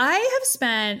have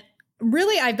spent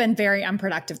I've been very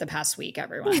unproductive the past week,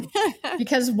 everyone,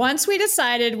 because once we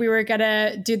decided we were going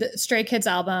to do the Stray Kids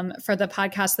album for the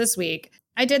podcast this week,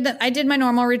 I did my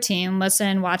normal routine,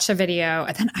 listen, watch a video,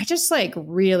 and then I just like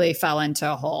really fell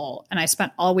into a hole. And I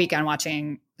spent all weekend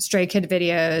watching Stray Kid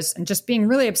videos and just being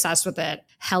really obsessed with it.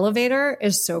 Hellevator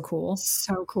is so cool.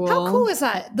 So cool. How cool is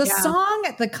that? The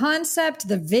song, the concept,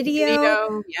 the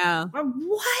video. Yeah.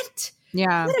 What?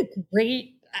 Yeah. What a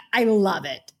great, I love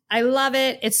it. I love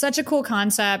it. It's such a cool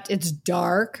concept. It's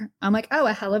dark. I'm like, oh,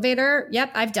 a Hellevator.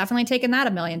 Yep. I've definitely taken that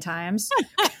a million times.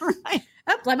 Right.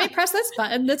 Oh, let me press this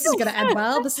button. This is going to end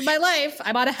well. This is my life.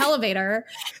 I'm on a Hellevator.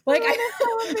 Like,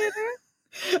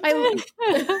 I'm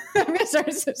going to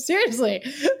start, seriously.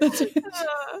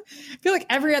 I feel like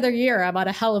every other year I'm on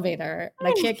a Hellevator and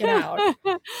I can't get out.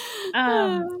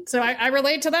 So I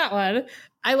relate to that one.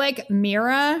 I like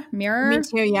Mirror. Me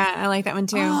too. Yeah, I like that one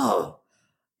too. Oh,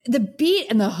 the beat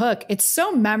and the hook, it's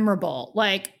so memorable.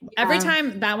 Like every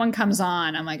time that one comes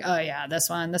on, I'm like, oh yeah, this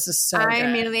is so good. I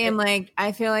immediately am like,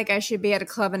 I feel like I should be at a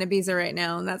club in Ibiza right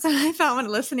now. And that's how I felt when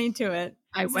listening to it.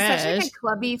 It's such like a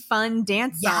clubby, fun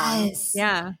dance song. Yes.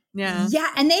 Yeah. Yeah.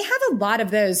 And they have a lot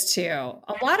of those too.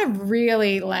 A lot of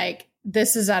really like,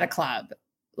 this is at a club.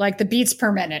 Like the beats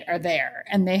per minute are there.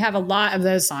 And they have a lot of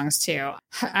those songs too.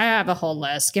 I have a whole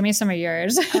list. Give me some of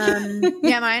yours.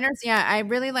 Mine are, I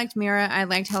really liked Mira. I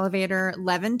liked Hellevator.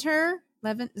 Leventer.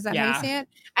 Is that how you say it?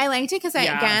 I liked it because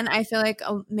I feel like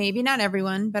maybe not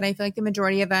everyone, but I feel like the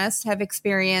majority of us have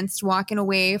experienced walking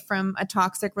away from a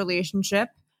toxic relationship.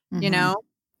 Mm-hmm. You know,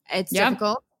 it's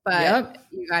difficult, but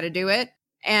you got to do it.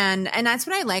 And that's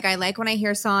what I like. I like when I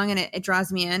hear a song and it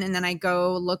draws me in, and then I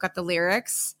go look up the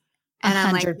lyrics. And 100%.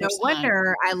 I'm like, no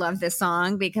wonder I love this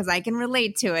song because I can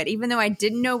relate to it. Even though I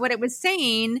didn't know what it was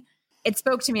saying, it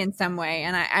spoke to me in some way.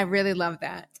 And I really love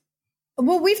that.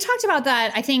 Well, we've talked about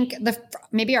that. I think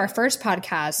maybe our first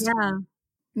podcast.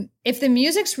 Yeah. If the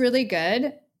music's really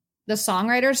good, the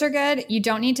songwriters are good, you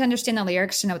don't need to understand the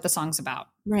lyrics to know what the song's about.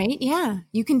 Right? Yeah.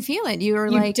 You can feel it. You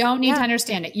don't need to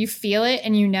understand it. You feel it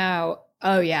and you know,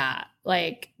 oh yeah,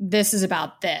 like this is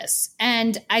about this.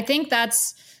 And I think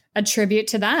that's a tribute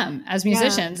to them as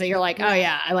musicians that you're like, oh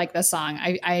yeah, I like this song.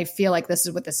 I feel like this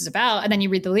is what this is about. And then you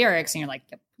read the lyrics and you're like,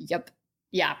 yep.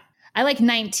 Yeah. I like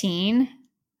 19.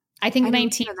 I think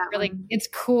 19 really, it's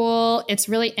cool. It's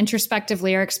really introspective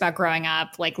lyrics about growing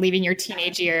up, like leaving your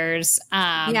teenage years.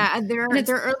 Their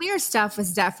earlier stuff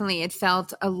was definitely, it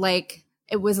felt like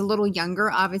it was a little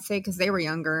younger, obviously, because they were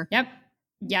younger.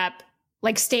 Yep.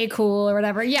 Like Stay Cool or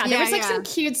whatever. Yeah. There was like some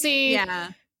cutesy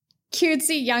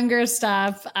younger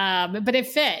stuff. But it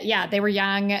fit. Yeah. They were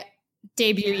young.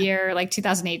 Debut year, like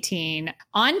 2018.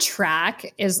 On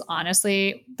Track is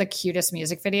honestly the cutest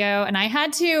music video. And I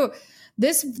had to,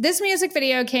 this music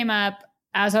video came up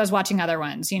as I was watching other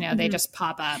ones, you know, they just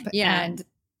pop up. Yeah. And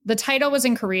the title was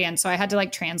in Korean. So I had to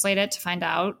like translate it to find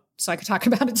out so I could talk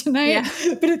about it tonight. Yeah.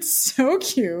 But it's so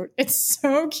cute. It's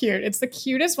so cute. It's the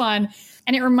cutest one.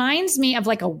 And it reminds me of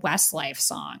like a Westlife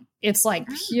song. It's like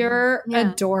pure,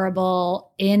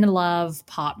 adorable, in love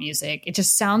pop music. It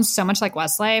just sounds so much like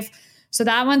Westlife. So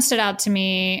that one stood out to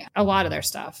me. A lot of their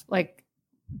stuff, like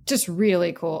just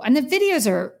really cool. And the videos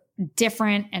are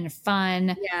different and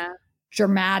fun,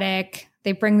 dramatic.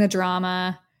 They bring the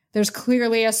drama. There's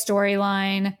clearly a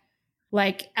storyline.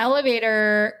 Like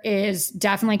Elevator is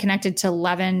definitely connected to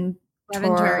Leventor,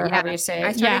 however you say it.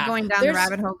 I started going down the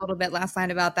rabbit hole a little bit last night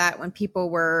about that when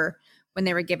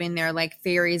they were giving their like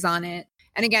theories on it.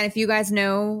 And again, if you guys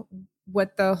know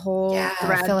what the whole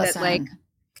thread that like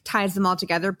ties them all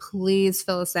together, please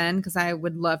fill us in because I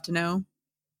would love to know.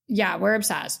 Yeah, we're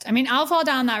obsessed. I mean, I'll fall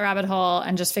down that rabbit hole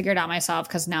and just figure it out myself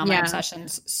because now my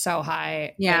obsession's so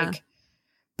high. Yeah.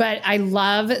 But I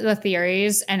love the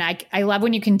theories, and I love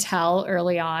when you can tell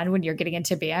early on when you're getting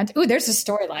into band. Ooh, there's a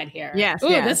storyline here. Yes.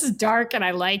 This is dark, and I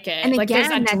like it. And like again,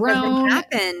 there's that drone. doesn't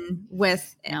happen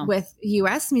with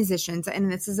U.S. musicians,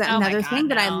 and this is another thing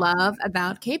that I love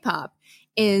about K-pop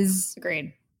is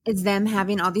them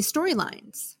having all these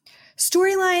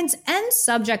storylines and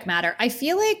subject matter. I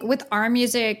feel like with our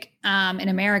music in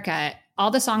America,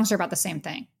 all the songs are about the same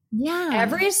thing. Yeah,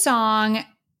 every song.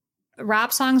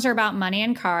 Rap songs are about money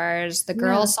and cars. The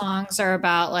girl songs are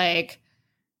about like,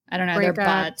 I don't know, their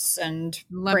butts and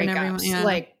breakups,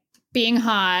 like being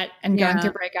hot and going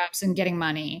through breakups and getting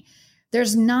money.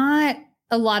 There's not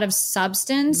a lot of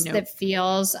substance that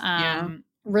feels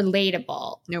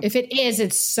relatable. If it is,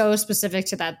 it's so specific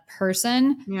to that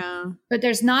person. Yeah. But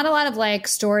there's not a lot of like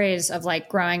stories of like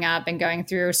growing up and going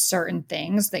through certain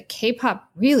things that K-pop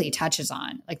really touches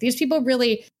on. Like these people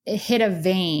really hit a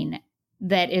vein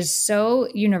that is so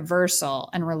universal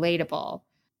and relatable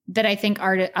that I think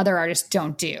other artists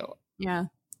don't do. Yeah.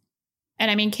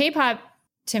 And I mean, K-pop,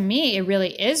 to me, it really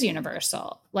is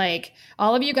universal. Like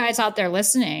all of you guys out there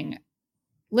listening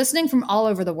from all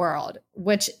over the world,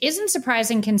 which isn't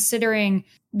surprising considering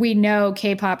we know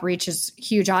K-pop reaches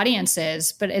huge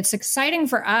audiences, but it's exciting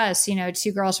for us,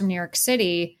 two girls from New York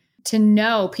City, to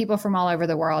know people from all over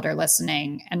the world are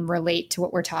listening and relate to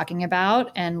what we're talking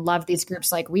about and love these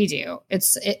groups like we do.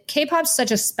 K-pop's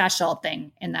such a special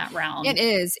thing in that realm. It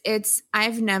is.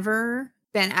 I've never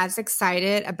been as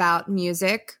excited about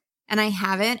music, and I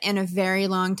haven't in a very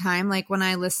long time. Like when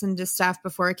I listened to stuff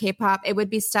before K-pop, it would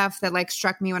be stuff that like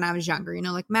struck me when I was younger,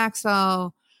 like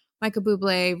Maxwell, Michael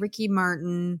Bublé, Ricky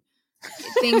Martin,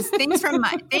 things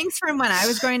from when I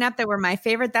was growing up that were my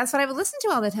favorite. That's what I would listen to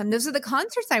all the time. Those are the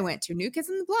concerts I went to. New Kids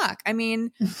on the Block. I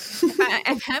mean,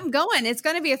 if I'm going, it's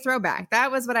going to be a throwback.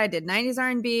 That was what I did. 90s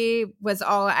R&B was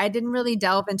all. I didn't really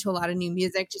delve into a lot of new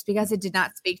music just because it did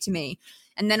not speak to me.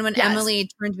 And then when Emily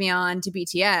turned me on to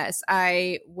BTS,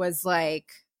 I was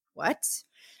like, what?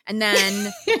 And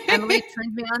then Emily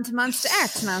turned me on to Monsta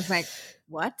X, and I was like,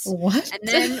 what? And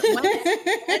then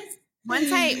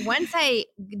once I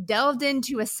delved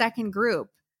into a second group,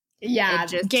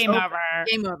 game over.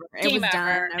 It was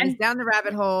done. I was down the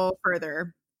rabbit hole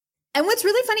further. And what's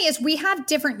really funny is we have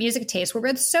different music tastes. We're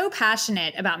both so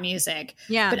passionate about music.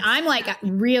 Yeah. But I'm like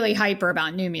really hyper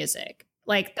about new music.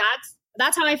 Like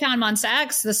that's how I found Monsta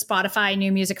X, the Spotify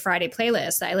New Music Friday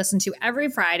playlist that I listen to every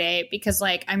Friday because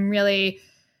like I'm really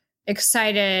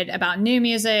excited about new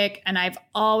music, and I've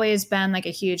always been like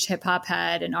a huge hip hop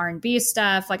head and R&B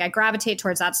stuff. Like I gravitate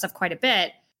towards that stuff quite a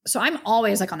bit. So I'm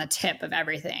always like on the tip of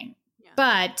everything. Yeah.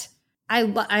 But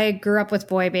I grew up with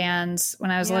boy bands.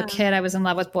 When I was a little kid, I was in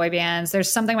love with boy bands.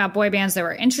 There's something about boy bands that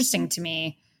were interesting to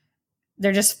me.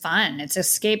 They're just fun. It's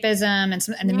escapism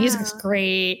and the music's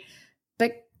great.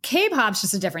 But K-pop's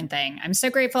just a different thing. I'm so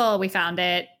grateful we found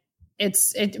it.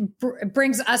 It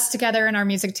brings us together in our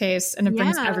music tastes, and it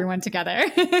brings everyone together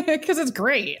because it's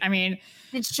great. I mean,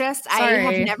 it's just, I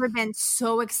have never been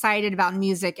so excited about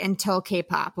music until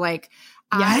K-pop. Like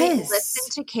I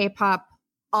listen to K-pop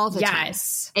all the time.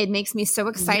 It makes me so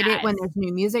excited when there's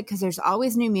new music because there's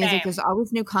always new music. There's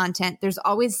always new content. There's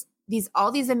always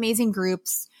all these amazing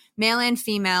groups, male and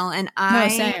female. And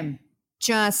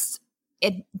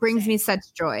it brings me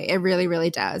such joy. It really, really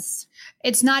does.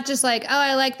 It's not just like, oh,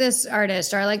 I like this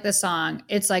artist or I like this song.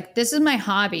 It's like, this is my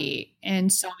hobby in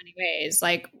so many ways.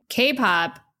 Like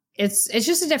K-pop, it's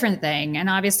just a different thing. And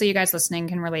obviously you guys listening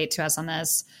can relate to us on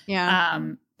this. Yeah.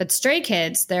 But Stray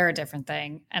Kids, they're a different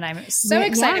thing. And I'm so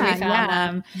excited we found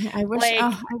them. I wish,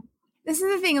 this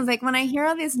is the thing is like when I hear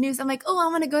all this news, I'm like, oh,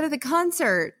 I want to go to the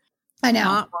concert. I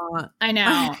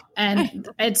know. And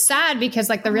it's sad because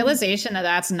like the realization that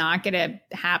that's not going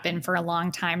to happen for a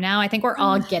long time now. I think we're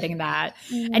all getting that.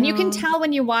 And you can tell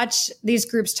when you watch these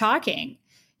groups talking,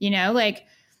 like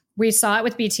we saw it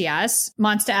with BTS.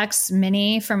 Monsta X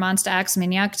Mini from Monsta X,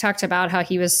 Minhyuk talked about how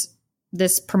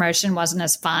this promotion wasn't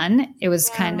as fun. It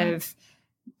was kind of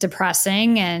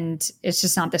depressing, and it's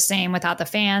just not the same without the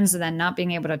fans and then not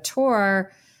being able to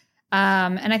tour.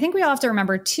 And I think we all have to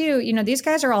remember too, these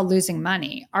guys are all losing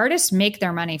money. Artists make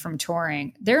their money from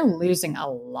touring. They're losing a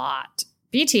lot.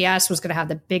 BTS was going to have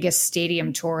the biggest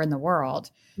stadium tour in the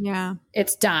world. Yeah.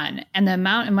 It's done. And the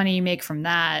amount of money you make from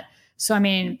that. So, I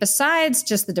mean, besides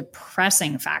just the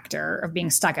depressing factor of being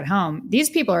stuck at home, these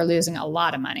people are losing a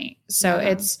lot of money. So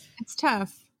it's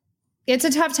tough. It's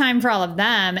a tough time for all of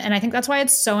them. And I think that's why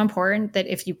it's so important that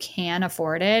if you can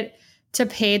afford it, to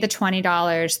pay the $20,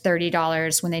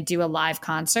 $30 when they do a live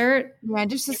concert. Yeah,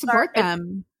 just to support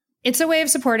them. It's a way of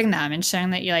supporting them and showing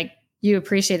that you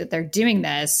appreciate that they're doing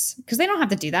this, because they don't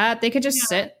have to do that. They could just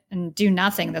sit and do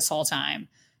nothing this whole time,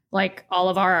 like all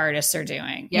of our artists are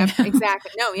doing. Yeah,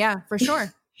 exactly. No, yeah, for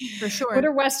sure. For sure. What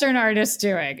are Western artists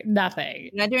doing?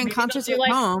 Nothing. They're not doing concerts at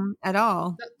home at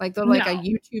all. Like they're like a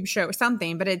YouTube show or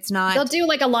something, but it's not. They'll do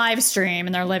like a live stream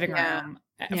in their living room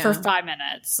for 5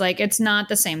 minutes. Like it's not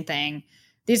the same thing.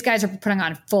 These guys are putting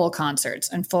on full concerts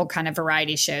and full kind of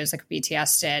variety shows like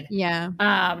BTS did. Yeah.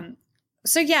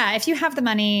 So yeah, if you have the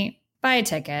money, buy a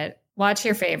ticket, watch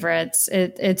your favorites.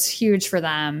 It's huge for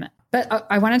them. But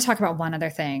I want to talk about one other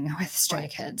thing with Stray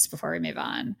Kids before we move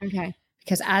on. Okay.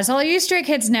 Because as all you Stray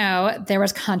Kids know, there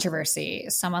was controversy.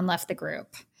 Someone left the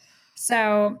group.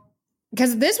 So,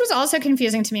 because this was also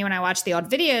confusing to me when I watched the old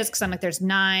videos, because I'm like, there's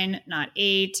 9, not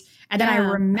 8. And then I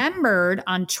remembered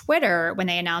on Twitter when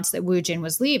they announced that Woojin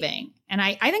was leaving. And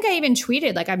I think I even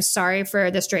tweeted, like, I'm sorry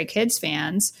for the Stray Kids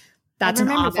fans. That's an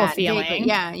awful feeling.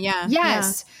 Yeah.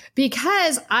 Yes.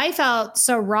 Because I felt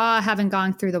so raw having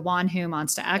gone through the Wonho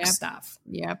Monsta X stuff.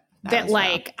 Yep. That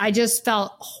like, I just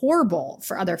felt horrible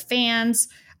for other fans.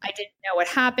 I didn't know what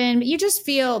happened, but you just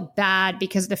feel bad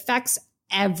because it affects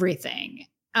everything.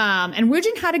 And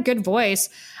Woojin had a good voice.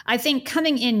 I think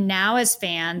coming in now as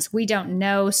fans, we don't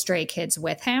know Stray Kids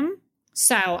with him.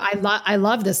 So I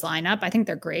love this lineup. I think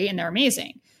they're great and they're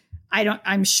amazing.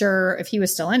 I'm sure if he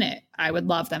was still in it, I would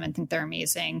love them and think they're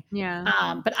amazing.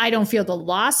 Yeah. But I don't feel the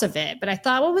loss of it. But I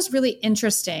thought what was really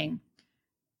interesting,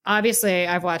 obviously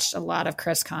I've watched a lot of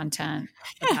Chris content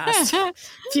the past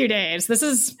few days. This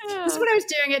is what I was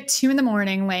doing at 2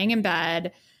 a.m, laying in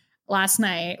bed last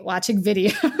night, watching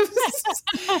videos.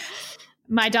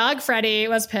 My dog, Freddie,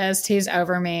 was pissed. He's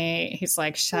over me. He's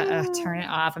like, turn it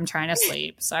off. I'm trying to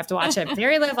sleep. So I have to watch it at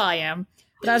very low volume.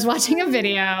 But I was watching a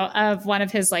video of one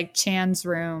of his like Chan's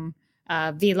Room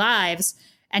V Lives,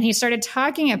 and he started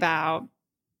talking about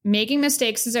making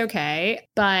mistakes is okay.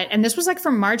 And this was like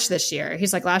from March this year.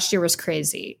 He's like, last year was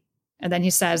crazy. And then he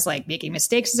says like making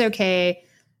mistakes is okay.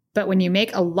 But when you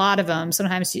make a lot of them,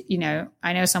 sometimes,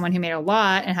 I know someone who made a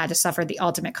lot and had to suffer the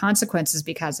ultimate consequences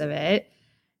because of it.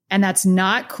 And that's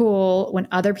not cool when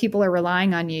other people are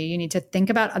relying on you. You need to think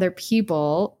about other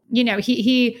people.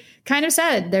 He kind of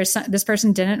said this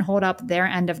person didn't hold up their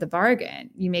end of the bargain.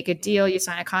 You make a deal, you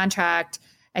sign a contract,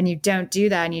 and you don't do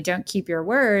that and you don't keep your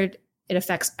word. It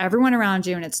affects everyone around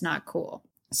you and it's not cool.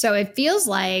 So it feels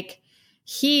like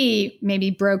he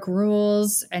maybe broke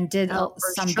rules and did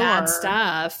some bad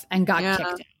stuff and got kicked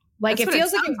out. Like it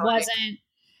feels like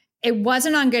it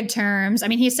wasn't on good terms. I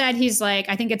mean, he said he's like,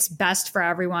 I think it's best for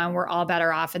everyone. We're all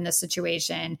better off in this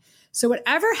situation. So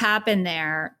whatever happened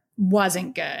there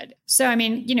wasn't good. So, I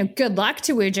mean, good luck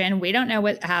to Woojin. We don't know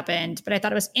what happened, but I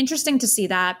thought it was interesting to see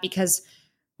that because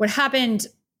what happened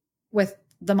with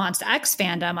the Monsta X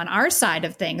fandom on our side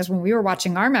of things, when we were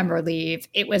watching our member leave,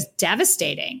 it was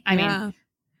devastating. I mean,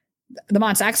 the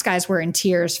Monsta X guys were in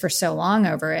tears for so long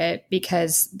over it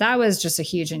because that was just a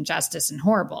huge injustice and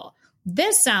horrible.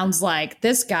 This sounds like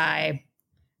this guy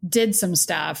did some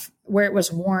stuff where it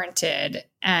was warranted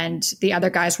and the other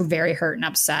guys were very hurt and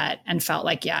upset and felt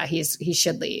like, he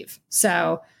should leave.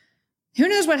 So who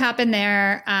knows what happened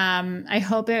there? I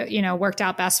hope it, worked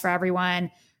out best for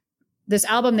everyone. This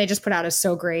album they just put out is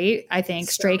so great. I think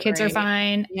Stray Kids are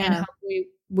fine. Yeah. And hopefully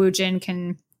Woojin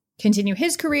can continue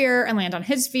his career and land on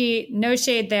his feet. No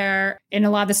shade there. In a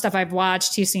lot of the stuff I've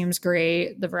watched, he seems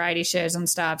great, the variety shows and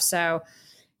stuff. So,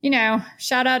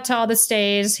 shout out to all the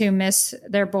stays who miss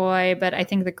their boy, but I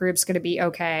think the group's going to be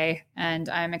okay. And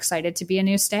I'm excited to be a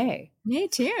new stay. Me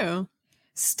too.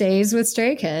 Stays with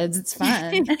Stray Kids. It's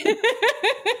fun.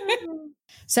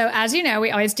 So as you know,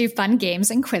 we always do fun games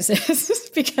and quizzes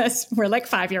because we're like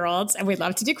 5-year-olds and we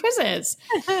love to do quizzes.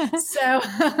 So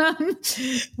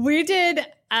we did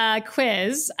a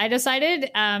quiz. I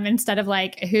decided instead of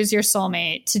like, who's your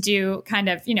soulmate, to do kind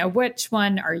of, which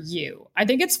one are you? I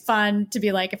think it's fun to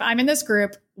be like, if I'm in this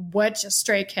group, which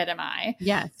Stray Kid am I?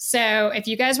 Yeah. So if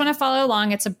you guys want to follow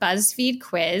along, it's a BuzzFeed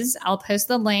quiz. I'll post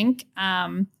the link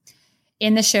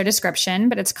in the show description,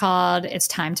 but it's called It's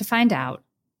Time to Find Out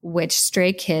Which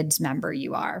Stray Kids Member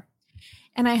You Are.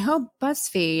 And I hope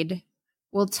BuzzFeed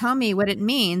will tell me what it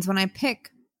means when I pick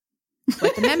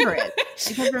what the member is.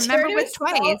 Because remember with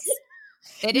Twice,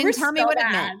 they didn't tell me what it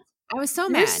meant. I was so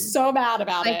mad. You're so mad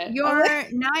about it. You're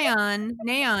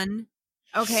Nayeon.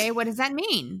 Okay, what does that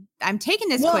mean? I'm taking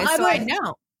this quiz so I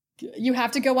know. You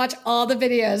have to go watch all the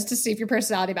videos to see if your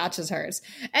personality matches hers.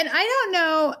 And I don't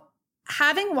know,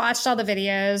 having watched all the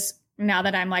videos, now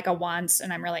that I'm like a once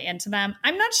and I'm really into them,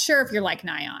 I'm not sure if you're like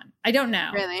Nayeon. I don't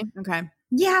know. Really? Okay.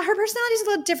 Yeah, her personality is a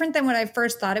little different than what I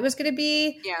first thought it was going to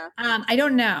be. Yeah. I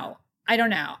don't know.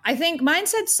 I think mine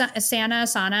said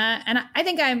Sana, and I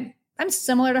think I I'm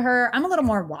similar to her. I'm a little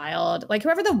more wild. Like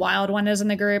whoever the wild one is in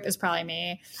the group is probably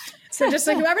me. So just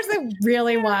like whoever's the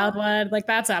really wild one, like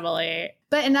that's Emily.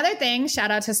 But another thing, shout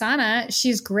out to Sana.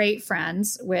 She's great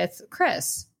friends with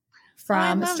Chris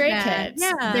from Stray Kids.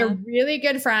 Yeah. They're really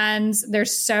good friends. They're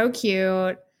so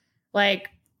cute. Like,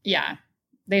 yeah,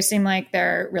 they seem like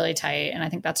they're really tight. And I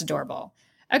think that's adorable.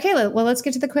 Okay, well, let's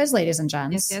get to the quiz, ladies and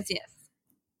gents. Yes.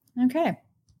 Okay.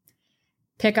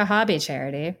 Pick a hobby,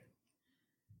 Charity.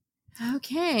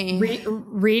 Okay.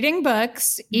 Reading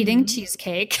books, eating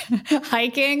cheesecake,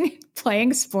 hiking,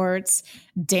 playing sports,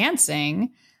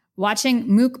 dancing, watching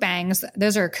mukbangs.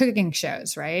 Those are cooking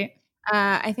shows, right?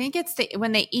 I think it's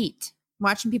when they eat,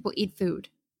 watching people eat food.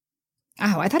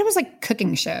 Oh, I thought it was like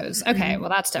cooking shows. Okay, well,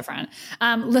 that's different.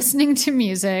 Listening to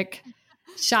music,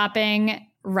 shopping,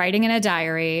 writing in a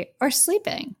diary, or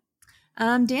sleeping.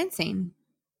 Dancing.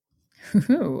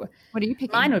 Ooh. What are you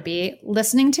picking? Mine would be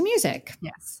listening to music.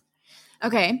 Yes.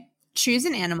 Okay. Choose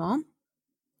an animal: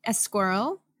 a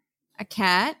squirrel, a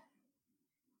cat,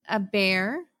 a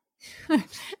bear,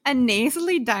 a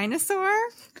nasally dinosaur,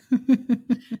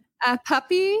 a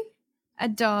puppy, a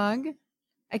dog,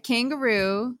 a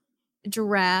kangaroo, a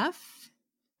giraffe,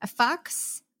 a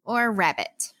fox, or a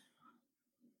rabbit.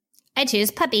 I choose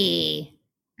puppy.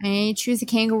 I choose a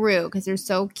kangaroo because they're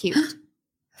so cute.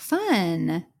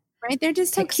 Fun. Right? They're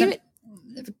just so cute.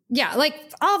 Yeah, like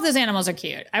all of those animals are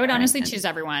cute. I would honestly choose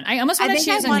everyone. I almost want to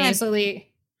choose a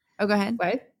nasally. Oh, go ahead.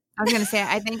 What? I was gonna say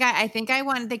I think I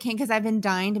wanted the king because I've been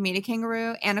dying to meet a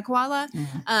kangaroo and a koala.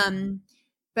 Mm-hmm.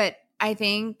 But I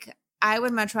think I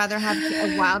would much rather have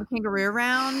a wild kangaroo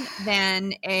around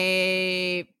than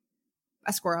a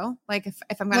squirrel. Like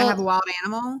if I'm gonna have a wild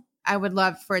animal, I would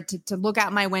love for it to look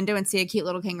out my window and see a cute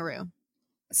little kangaroo.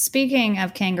 Speaking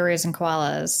of kangaroos and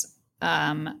koalas,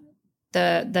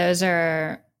 those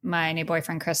are my new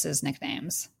boyfriend Chris's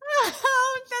nicknames.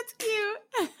 Oh, that's cute.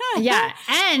 Yeah.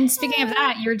 And speaking of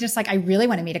that, you're just like, I really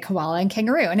want to meet a koala and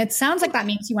kangaroo. And it sounds like that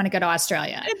means you want to go to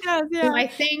Australia. It does, yeah. So I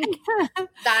think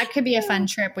that could be a fun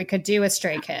trip we could do with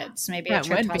Stray Kids. Maybe a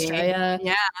trip to Australia.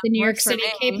 Yeah. The New York City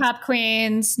K-pop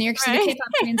queens. New York City K-pop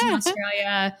queens in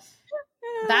Australia.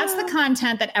 That's the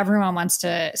content that everyone wants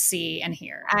to see and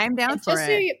hear. I'm down for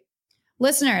it.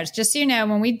 Listeners, just so you know,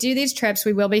 when we do these trips,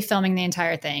 we will be filming the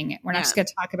entire thing. We're not just going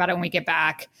to talk about it when we get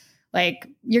back. Like,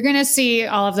 you're going to see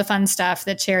all of the fun stuff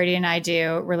that Charity and I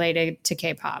do related to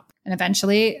K-pop. And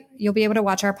eventually, you'll be able to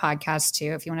watch our podcast,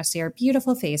 too, if you want to see our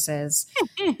beautiful faces.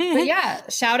 But yeah,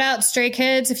 shout out Stray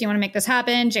Kids if you want to make this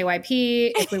happen.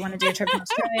 JYP, if we want to do a trip to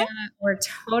Australia, we're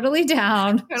totally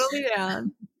down. Totally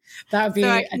down. That would be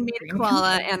I can meet a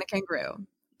koala and a kangaroo.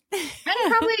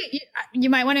 And probably you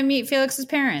might want to meet Felix's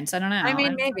parents. I don't know. I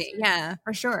mean, maybe. Yeah,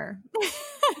 for sure.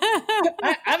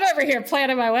 I'm over here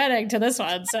planning my wedding to this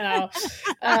one. So,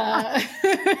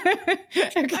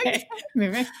 okay.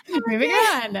 Moving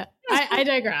on. I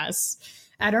digress.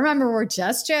 And remember, we're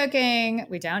just joking.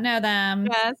 We don't know them.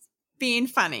 Just being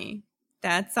funny.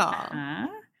 That's all.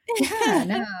 Yeah,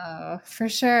 no, for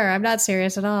sure. I'm not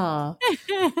serious at all.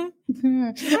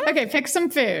 Okay, pick some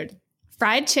food.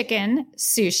 Fried chicken,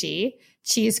 sushi,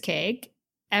 cheesecake,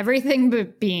 everything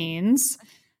but beans,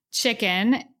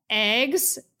 chicken,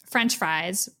 eggs, French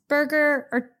fries, burger,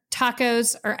 or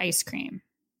tacos, or ice cream.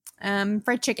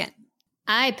 Fried chicken.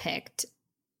 I picked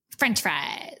French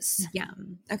fries.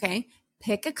 Yum. Okay.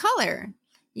 Pick a color.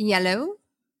 Yellow,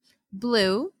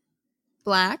 blue,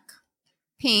 black,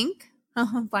 pink.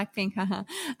 Oh, black, pink.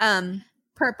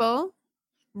 Purple,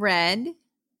 red,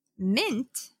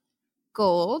 mint,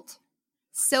 gold,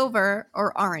 silver,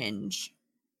 or orange.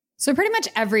 So pretty much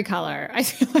every color. I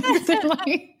feel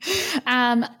like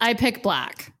I pick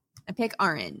black. I pick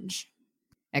orange.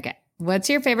 Okay. What's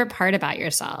your favorite part about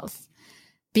yourself?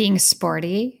 Being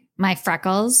sporty, my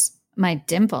freckles, my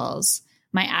dimples,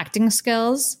 my acting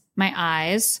skills, my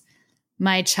eyes,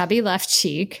 my chubby left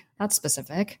cheek. That's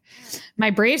specific.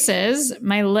 My braces,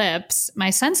 my lips,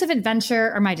 my sense of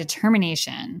adventure, or my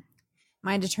determination.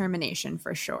 My determination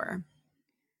for sure.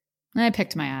 I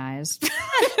picked my eyes.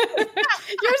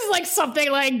 Yours is like something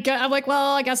like, I'm like,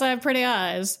 well, I guess I have pretty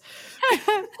eyes.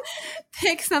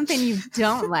 Pick something you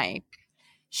don't like.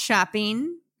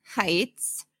 Shopping,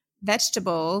 heights,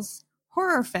 vegetables,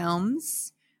 horror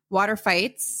films, water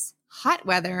fights, hot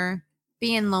weather,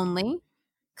 being lonely,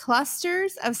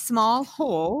 clusters of small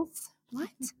holes. What?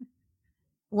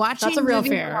 Watching That's a real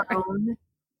fear.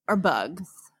 Or bugs.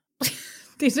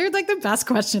 These are like the best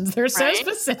questions. They're so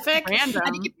specific. Random. I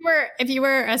think if you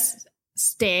were a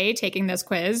stay taking this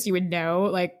quiz, you would know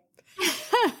like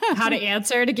how to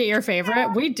answer to get your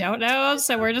favorite. We don't know,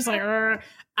 so we're just like,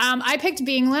 I picked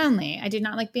being lonely. I did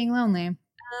not like being lonely.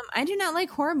 I do not like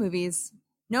horror movies.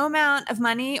 No amount of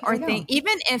money or thing.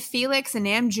 Even if Felix and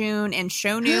Namjoon and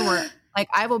Shonu were like,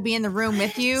 I will be in the room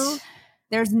with you.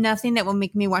 There's nothing that will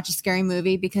make me watch a scary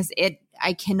movie because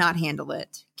I cannot handle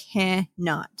it.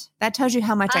 Cannot. That tells you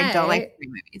how much I don't like scary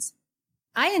movies.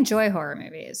 I enjoy horror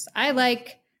movies. I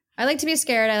like to be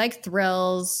scared. I like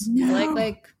thrills. No. I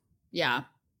like yeah.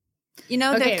 You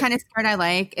know, the kind of scared I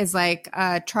like is like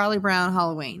Charlie Brown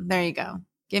Halloween. There you go.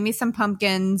 Give me some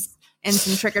pumpkins and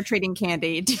some trick-or-treating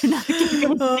candy. Do not give me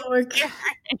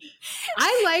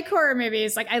I like horror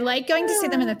movies. Like I like going to see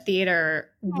them in the theater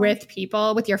with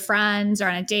people, with your friends or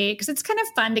on a date because it's kind of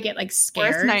fun to get like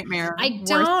scared. Worst nightmare. I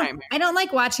don't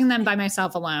like watching them by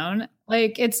myself alone.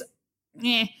 Like it's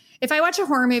if I watch a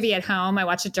horror movie at home, I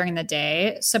watch it during the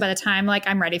day. So by the time like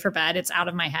I'm ready for bed, it's out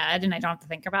of my head and I don't have to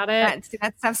think about it.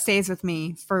 That stuff stays with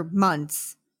me for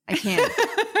months. I can't.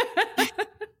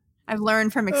 I've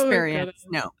learned from experience.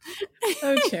 No.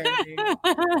 Okay.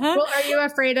 Well, are you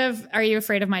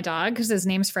afraid of my dog? Because his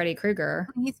name's Freddy Krueger.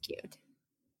 He's cute.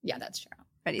 Yeah, that's true.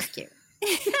 Freddy's cute.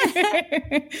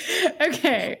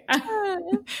 Okay.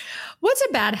 What's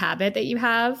a bad habit that you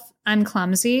have? I'm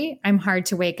clumsy. I'm hard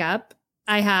to wake up.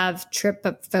 I have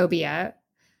trypophobia.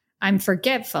 I'm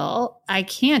forgetful. I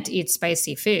can't eat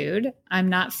spicy food. I'm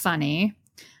not funny.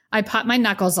 I pop my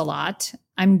knuckles a lot.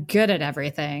 I'm good at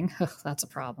everything. Ugh, that's a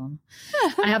problem.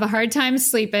 I have a hard time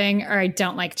sleeping or I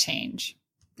don't like change.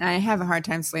 I have a hard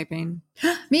time sleeping.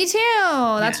 Me too.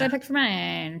 That's what I picked for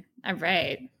mine. All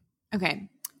right. Okay.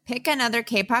 Pick another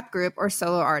K-pop group or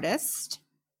solo artist.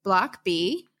 Block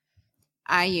B,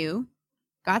 IU,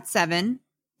 GOT7,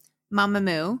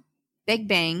 Mamamoo, Big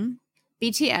Bang,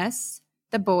 BTS,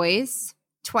 The Boys,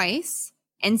 Twice,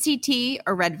 NCT,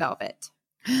 or Red Velvet.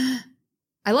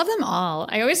 I love them all.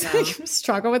 I always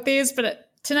struggle with these, but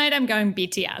tonight I'm going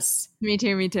BTS. Me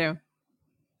too.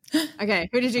 Okay,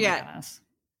 who did you get?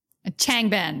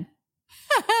 Changbin.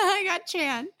 I got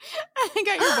Chan. I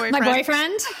got your boyfriend. My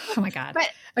boyfriend? Oh my God.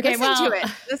 But okay, listen to it.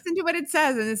 Listen to what it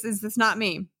says, and this is not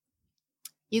me.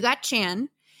 You got Chan.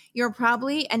 You're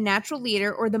probably a natural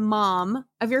leader or the mom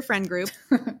of your friend group.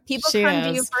 People come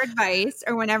to you for advice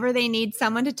or whenever they need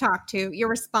someone to talk to. You're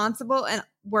responsible and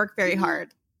work very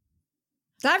hard.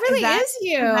 That really is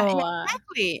you.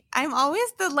 Exactly. I'm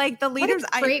always the leaders.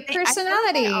 What a great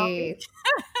personality.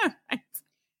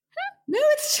 No,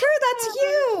 it's true. That's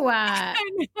you.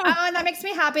 Oh, and that makes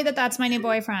me happy that that's my new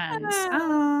boyfriend.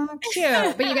 Oh,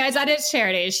 cute. But you guys, that is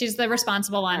Charity. She's the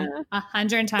responsible one,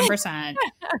 110%.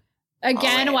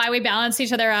 Again, why we balance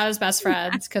each other out as best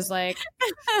friends. Because, like,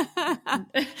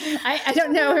 I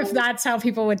don't know if that's how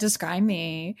people would describe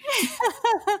me.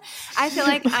 I feel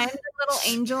like I'm the little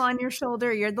angel on your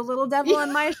shoulder. You're the little devil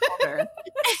on my shoulder.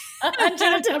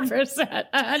 110%.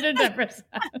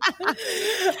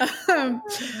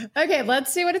 110%. Okay,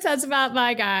 let's see what it says about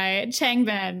my guy,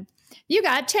 Changbin. You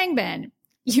got Changbin.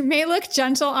 You may look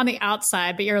gentle on the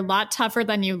outside, but you're a lot tougher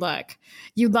than you look.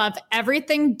 You love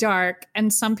everything dark,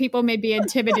 and some people may be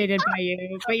intimidated by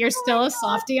you, but you're still a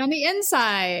softie on the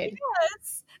inside.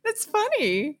 Yes, that's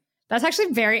funny. That's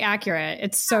actually very accurate.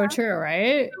 It's so true,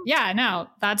 right? Yeah, no,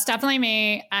 that's definitely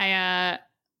me.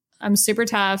 I'm super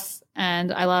tough,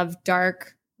 and I love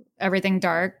everything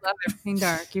dark. Love everything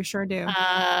dark. You sure do.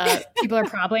 People are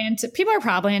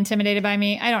probably intimidated by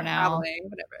me. I don't know. Probably,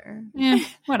 whatever. Yeah,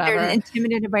 whatever. They're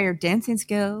intimidated by your dancing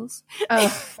skills.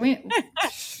 Oh,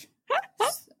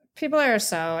 people are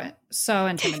so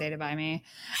intimidated by me.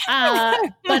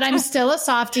 But I'm still a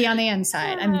softie on the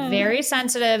inside. I'm very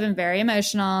sensitive and very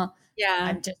emotional.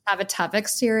 Yeah. I just have a tough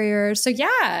exterior. So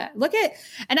yeah,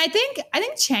 and I think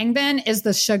Changbin is the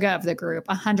Suga of the group,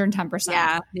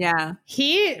 110%. Yeah.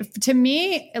 He, to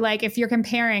me, like if you're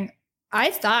comparing, I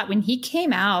thought when he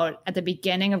came out at the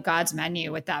beginning of God's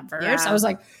Menu with that verse, I was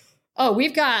like, oh,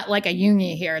 we've got like a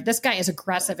Yoongi here. This guy is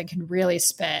aggressive and can really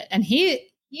spit. And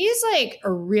he's like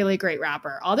a really great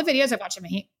rapper. All the videos I've watched him,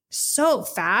 he's so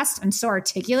fast and so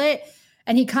articulate,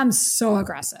 and he comes so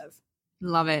aggressive.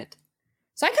 Love it.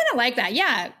 So I kind of like that.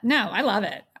 Yeah, no, I love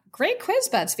it. Great quiz,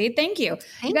 BuzzFeed. Thank you.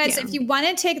 You guys, if you want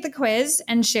to take the quiz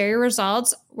and share your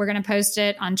results, we're going to post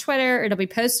it on Twitter. It'll be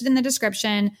posted in the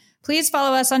description. Please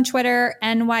follow us on Twitter,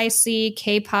 NYC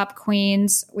K-Pop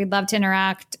Queens. We'd love to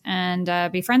interact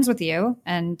and be friends with you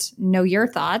and know your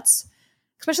thoughts,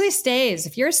 especially stays.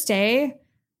 If you're a stay,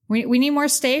 we need more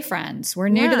stay friends. We're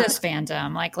new to this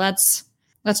fandom. Like, let's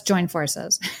join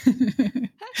forces.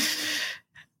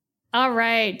 All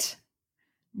right.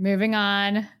 Moving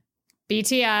on.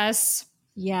 BTS.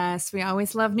 Yes, we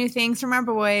always love new things from our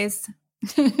boys.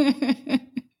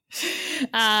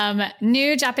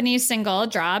 New Japanese single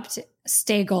dropped,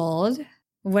 Stay Gold.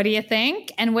 What do you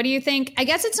think? And what do you think? I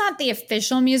guess it's not the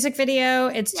official music video.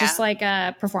 It's just like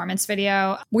a performance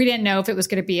video. We didn't know if it was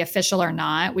going to be official or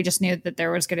not. We just knew that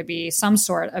there was going to be some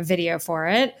sort of video for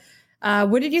it.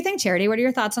 What did you think, Charity? What are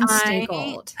your thoughts on Stay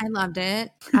Gold? I loved it.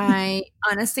 I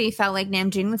honestly felt like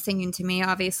Namjoon was singing to me,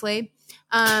 obviously.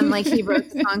 Like he wrote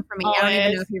the song for me. I don't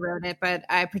even know if he wrote it, but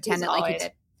I pretended like he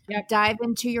did. Yep. Dive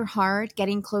into your heart,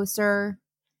 getting closer.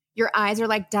 Your eyes are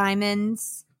like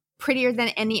diamonds, prettier than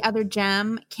any other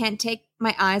gem. Can't take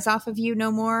my eyes off of you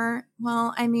no more.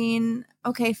 Well, I mean,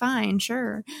 okay, fine,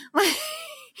 sure.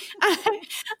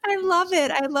 I love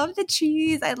it. I love the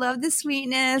cheese. I love the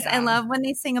sweetness. Yeah. I love when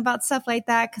they sing about stuff like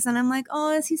that because then I'm like,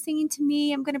 oh, is he singing to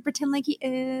me? I'm going to pretend like he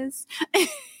is.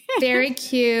 Very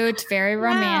cute, very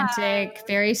romantic,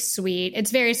 very sweet.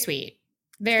 It's very sweet.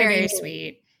 Very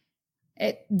sweet.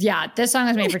 This song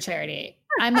was made for Charity.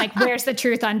 I'm like, where's the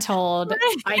truth untold?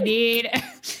 I need...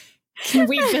 Can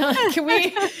we get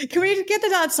to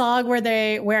that song where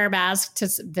they wear a mask to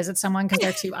visit someone because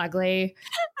they're too ugly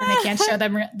and they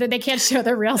can't show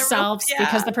their real selves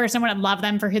because the person wouldn't love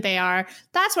them for who they are?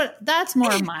 That's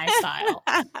more of my style.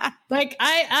 Like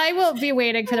I will be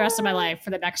waiting for the rest of my life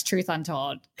for the next Truth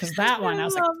Untold because that one I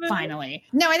was like, finally.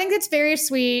 No, I think it's very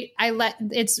sweet.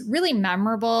 It's really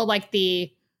memorable. Like I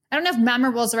don't know if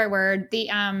memorable is the right word.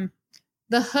 The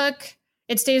hook.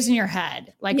 It stays in your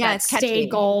head. Like that Stay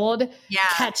Gold. Yeah.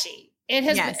 Catchy. It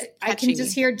has, catchy. I can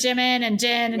just hear Jimin and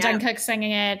Jin and Jungkook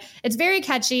singing it. It's very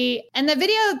catchy. And the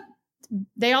video,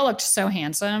 they all looked so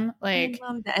handsome. Like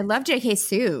I love that. I love JK's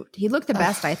suit. He looked the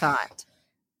best, I thought.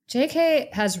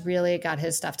 JK has really got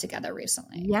his stuff together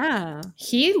recently. Yeah.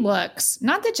 He looks,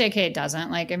 not that JK doesn't.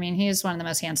 Like, I mean, he's one of the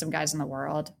most handsome guys in the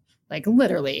world. Like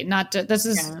literally, this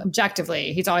is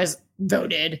objectively. He's always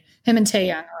voted. Him and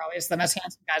Taeyang are always the most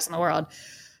handsome guys in the world.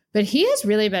 But he has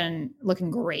really been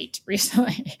looking great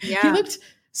recently. Yeah. He looked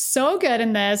so good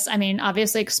in this. I mean,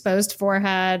 obviously exposed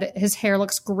forehead. His hair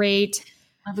looks great.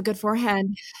 I have a good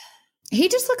forehead. He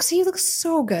looks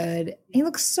so good. He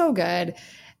looks so good.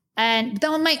 And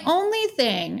my only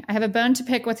thing, I have a bone to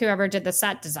pick with whoever did the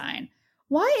set design.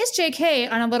 Why is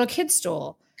JK on a little kid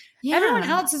stool? Yeah. Everyone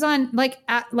else is on like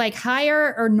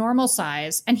higher or normal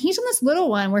size. And he's on this little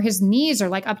one where his knees are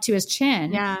like up to his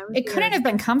chin. Yeah, it couldn't have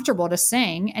been comfortable to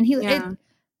sing. And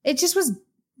it just was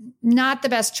not the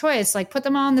best choice. Like put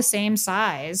them all on the same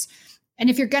size. And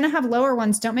if you're going to have lower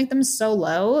ones, don't make them so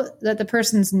low that the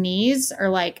person's knees are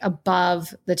like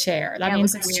above the chair. That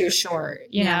means it's too short,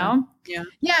 you know? Yeah.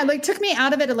 Yeah. Like took me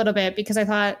out of it a little bit because I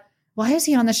thought, why is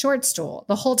he on the short stool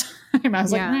the whole time? I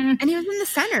was like, And he was in the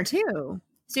center too.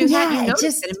 So you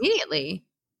noticed it immediately.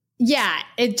 Yeah,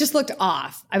 it just looked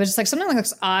off. I was just like, something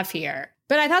looks off here.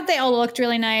 But I thought they all looked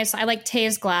really nice. I like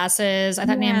Tae's glasses. I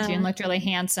thought Namjoon looked really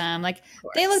handsome. Like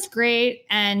they looked great.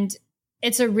 And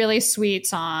it's a really sweet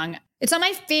song. It's not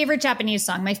my favorite Japanese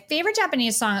song. My favorite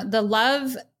Japanese song, the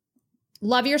Love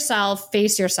Yourself,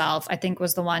 Face Yourself, I think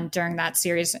was the one during that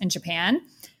series in Japan.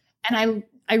 And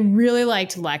I really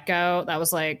liked Let Go. That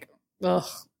was like, ugh.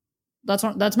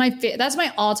 That's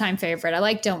my all-time favorite. I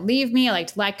like Don't Leave Me. I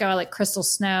liked Let Go. I like Crystal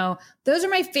Snow. Those are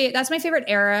that's my favorite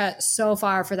era so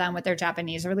far for them with their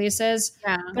Japanese releases.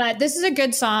 Yeah. But this is a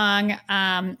good song.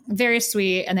 Very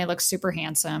sweet. And they look super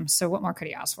handsome. So what more could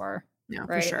you ask for? No,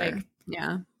 right? For sure. Like,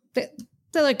 yeah. They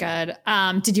look good.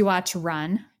 Did you watch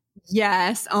Run?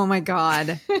 Yes. Oh my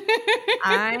God.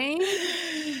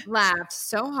 I laughed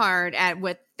so hard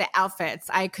with the outfits.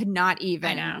 I could not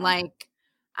even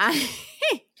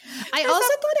I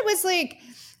also thought it was like,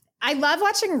 I love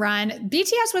watching Run.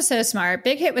 BTS was so smart.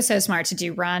 Big Hit was so smart to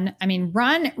do Run. I mean,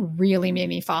 Run really made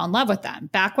me fall in love with them.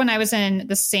 Back when I was in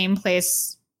the same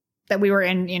place that we were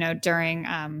in,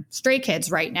 during Stray Kids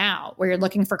right now, where you're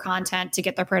looking for content to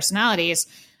get their personalities.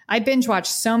 I binge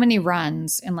watched so many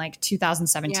runs in like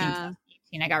 2017,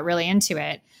 2018. I got really into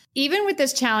it. Even with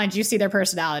this challenge, you see their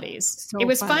personalities. So it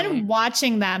was fun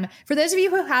watching them. For those of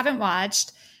you who haven't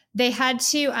watched, they had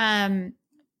to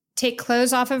take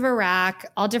clothes off of a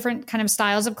rack, all different kind of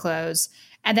styles of clothes,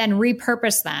 and then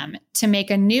repurpose them to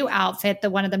make a new outfit that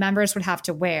one of the members would have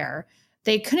to wear.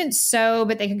 They couldn't sew,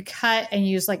 but they could cut and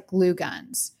use like glue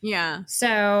guns. Yeah.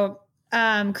 So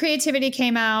creativity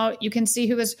came out. You can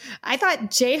see I thought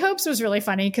J-Hope's was really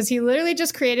funny because he literally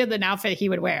just created an outfit he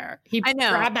would wear. He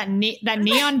grabbed that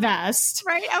neon vest.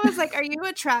 Right. I was like, are you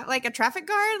a traffic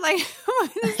guard? Like,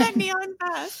 what is that neon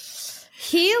vest?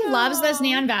 He loves those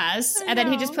neon vests, and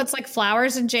then he just puts like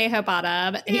flowers and J-Hope on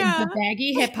them. The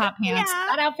baggy hip hop pants.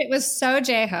 That outfit was so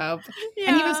J-Hope,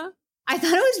 and I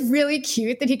thought it was really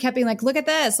cute that he kept being like, look at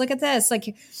this, look at this.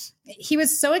 Like he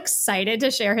was so excited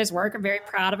to share his work and very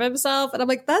proud of himself. And I'm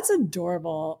like, that's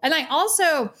adorable. And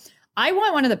I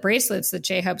want one of the bracelets that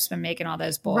J-Hope's been making all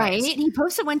those boys. Right. He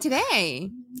posted one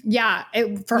today. Yeah.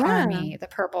 For Army, the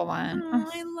purple one. Oh,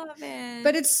 I love it.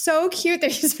 But it's so cute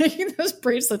that he's making those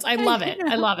bracelets. I love it.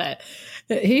 I love it.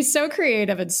 He's so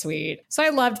creative and sweet. So I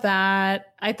loved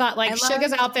that. I thought like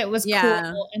Suga's outfit was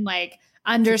cool and like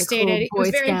understated. Like it was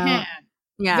very him.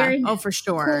 Yeah. Very for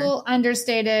sure. Cool,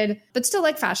 understated, but still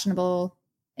like fashionable.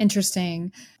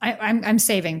 Interesting. I'm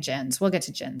saving Jin's. We'll get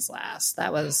to Jin's last.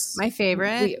 That was my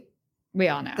favorite. We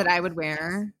all know that I would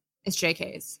wear is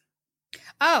JK's.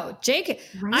 Oh, JK.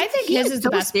 Right? I think his is the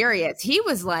best. Serious. He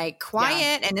was like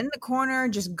quiet and in the corner,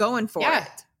 just going for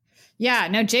it. Yeah.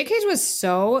 No, JK's was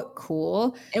so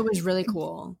cool. It was really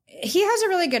cool. He has a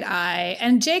really good eye.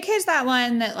 And JK's that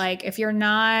one that like, if you're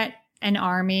not an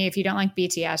Army, if you don't like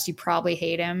BTS, you probably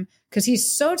hate him because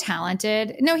he's so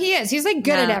talented. No, he is. He's like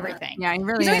good at everything. Yeah, he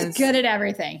really is. He's always good at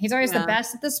everything. He's always the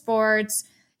best at the sports.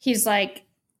 He's like,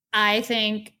 I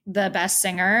think the best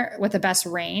singer with the best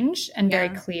range and very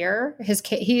clear.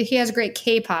 He has a great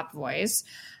K-pop voice,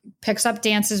 picks up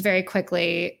dances very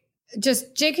quickly.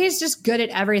 Just JK's just good at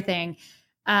everything.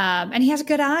 And he has a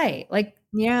good eye. Like,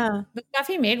 the stuff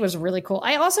he made was really cool.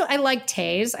 I like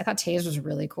Taze. I thought Taze was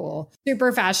really cool.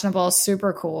 Super fashionable,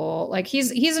 super cool. Like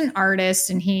he's an artist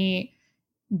and he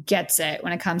gets it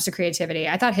when it comes to creativity.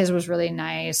 I thought his was really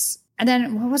nice. And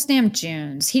then what was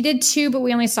Namjoon's? He did 2, but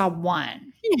we only saw 1.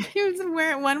 He was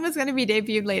where one was going to be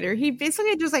debuted later. He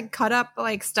basically just like cut up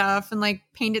like stuff and like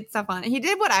painted stuff on it. He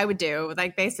did what I would do.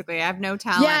 Like basically, I have no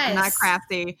talent. I'm not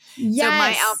crafty. So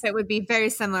my outfit would be very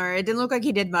similar. It didn't look like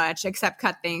he did much except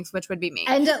cut things, which would be me.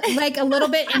 And like a little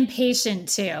bit impatient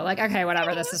too. Like, okay,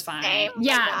 whatever, this is fine.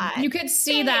 You could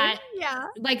see that. Yeah.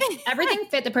 Like everything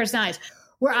fit the personalities.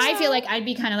 Where I feel like I'd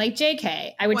be kind of like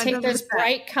JK. I would 100%. Take those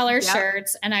bright color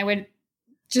shirts and I would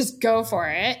just go for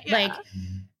it. Yeah. Like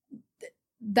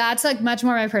that's like much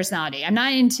more my personality. I'm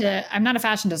not a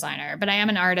fashion designer, but I am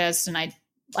an artist and I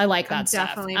like that stuff.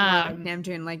 Definitely more like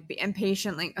Namjoon, like be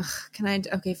impatient, like,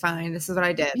 okay, fine. This is what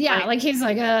I did. Yeah. Like he's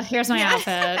like, here's my outfit.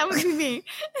 That would be me.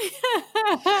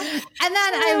 And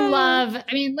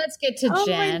then let's get to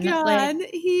Jin. Oh my God. Like,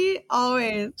 he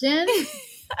always. Jin.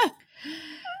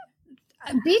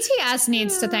 BTS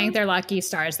needs to thank their lucky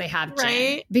stars they have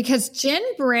Jin, because Jin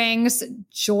brings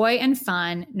joy and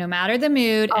fun no matter the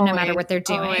mood and no matter what they're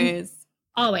doing.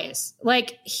 Always.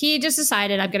 Like he just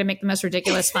decided I'm going to make the most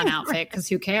ridiculous fun outfit because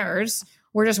who cares?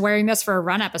 We're just wearing this for a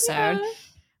run episode.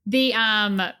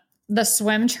 Yeah. The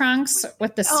swim trunks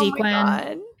with the sequin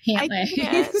pant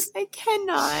legs. I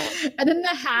cannot. And then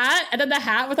the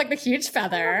hat with like the huge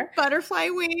feather. Butterfly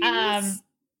wings.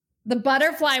 The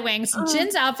butterfly wings.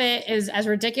 Jin's outfit is as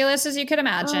ridiculous as you could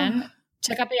imagine.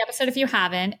 Check out the episode if you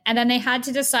haven't. And then they had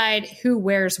to decide who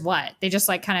wears what. They just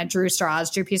like kind of drew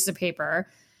pieces of paper.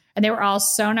 And they were all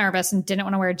so nervous and didn't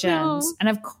want to wear Jin's. No. And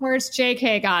of course,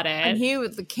 JK got it. And he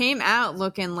came out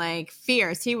looking like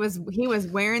fierce. He was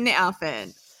wearing the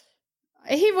outfit.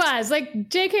 He was like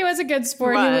JK was a good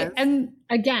sport. And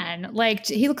again, like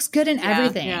he looks good in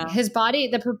everything. Yeah. His body,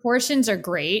 the proportions are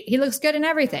great. He looks good in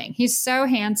everything. He's so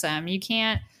handsome. You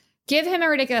can't give him a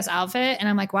ridiculous outfit. And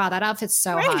I'm like, wow, that outfit's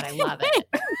so hot. I love it.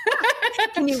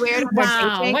 Can you wear it?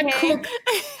 Wow, what cool!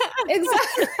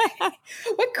 Exactly.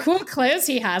 What cool clothes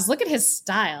he has. Look at his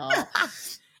style.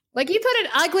 Like you put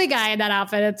an ugly guy in that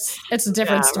outfit, it's a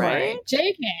different story. Right?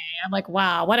 JK, I'm like,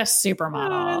 wow, what a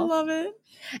supermodel. I love it.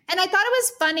 And I thought it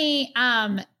was funny.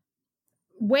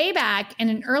 Way back in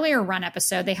an earlier run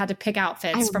episode, they had to pick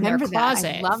outfits from their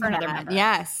closet for another member.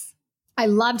 Yes. I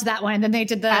loved that one. And then they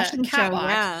did the catwalk.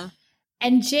 Yeah.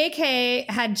 And JK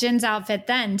had Jin's outfit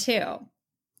then too.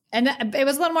 And it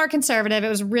was a little more conservative. It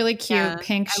was really cute,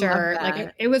 pink shirt.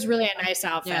 Like it was really a nice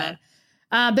outfit.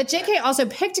 Yeah. But JK also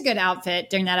picked a good outfit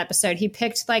during that episode. He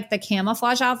picked like the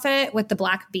camouflage outfit with the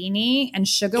black beanie, and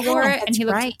Suga wore it, and he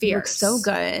looked fierce. He looked so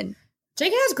good.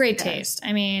 JK has great taste.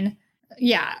 I mean,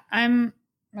 yeah, I'm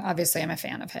a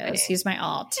fan of his. Right. He's my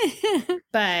alt.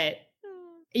 But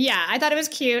yeah, I thought it was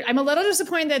cute. I'm a little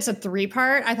disappointed that it's a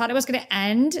 3-part. I thought it was going to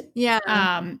end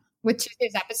with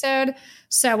Tuesday's episode.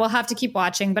 So we'll have to keep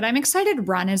watching. But I'm excited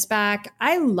Run is back.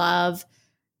 I love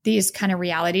these kind of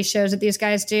reality shows that these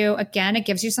guys do. Again, it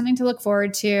gives you something to look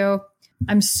forward to.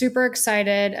 I'm super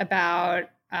excited about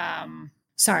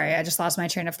sorry, I just lost my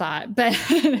train of thought, but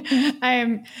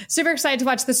I'm super excited to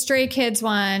watch the Stray Kids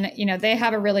one. You know, they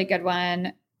have a really good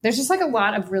one. There's just like a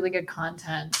lot of really good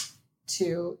content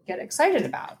to get excited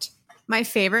about. My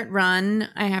favorite run,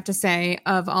 I have to say,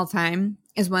 of all time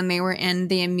is when they were in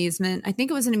the amusement. I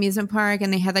think it was an amusement park,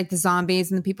 and they had like the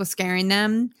zombies and the people scaring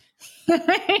them.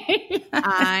 Yes.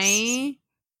 I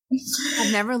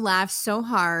have never laughed so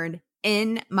hard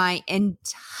in my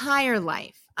entire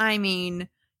life. I mean,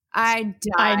 I died.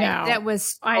 I know. That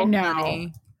was so I know.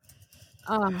 funny.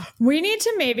 We need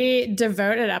to maybe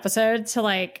devote an episode to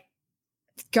like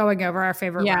going over our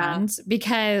favorite runs,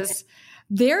 because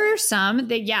there are some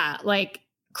that, like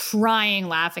crying,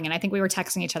 laughing. And I think we were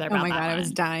texting each other about that. Oh my God, I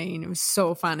was dying. It was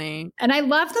so funny. And I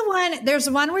love the one, there's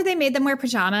one where they made them wear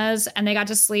pajamas and they got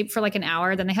to sleep for like an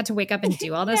hour. Then they had to wake up and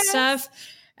do all this stuff.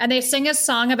 And they sing a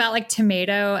song about like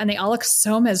tomato and they all look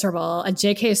so miserable. And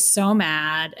JK is so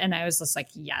mad. And I was just like,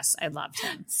 yes, I loved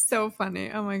him. So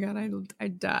funny. Oh my God,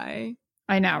 I'd die.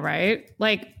 I know, right?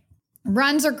 Like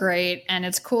runs are great and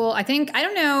it's cool. I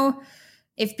don't know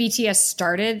if BTS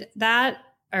started that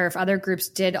or if other groups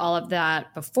did all of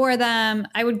that before them.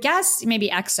 I would guess maybe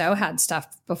EXO had stuff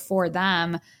before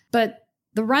them, but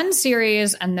the Run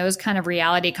series and those kind of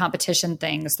reality competition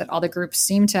things that all the groups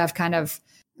seem to have kind of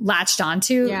latched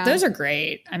onto, those are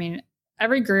great. I mean,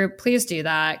 every group, please do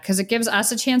that because it gives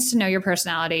us a chance to know your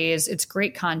personalities. It's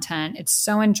great content. It's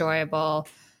so enjoyable.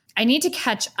 I need to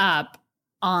catch up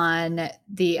on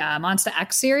the Monsta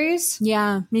X series.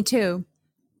 Yeah, me too.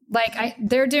 Like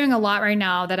they're doing a lot right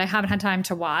now that I haven't had time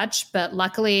to watch, but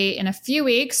luckily in a few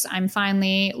weeks, I'm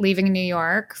finally leaving New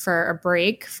York for a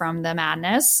break from the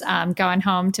madness, going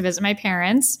home to visit my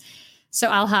parents. So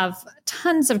I'll have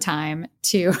tons of time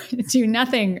to do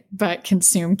nothing but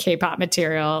consume K-pop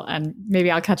material, and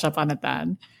maybe I'll catch up on it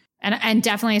then. And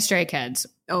definitely Stray Kids.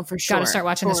 Oh, for sure. Got to start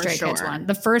watching the Stray Kids one.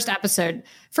 The first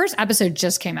episode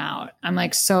just came out. I'm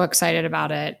like so excited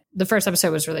about it. The first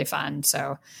episode was really fun.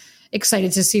 So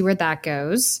excited to see where that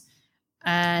goes.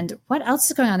 And what else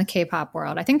is going on in the K-pop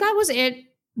world? I think that was it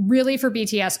really for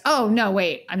BTS. Oh, no,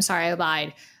 wait. I'm sorry. I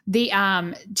lied. The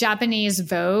Japanese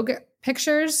Vogue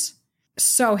pictures,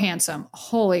 so handsome.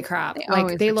 Holy crap.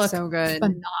 They look so good.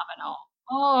 Phenomenal.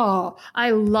 Oh,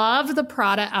 I love the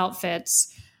Prada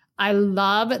outfits. I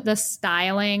love the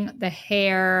styling, the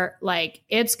hair. Like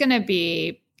it's going to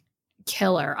be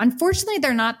killer. Unfortunately,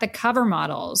 they're not the cover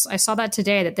models. I saw that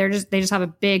today that they just have a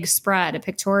big spread, a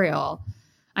pictorial.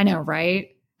 I know,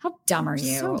 right? How dumb are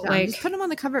you? So dumb. Like just put them on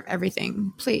the cover of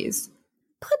everything, please.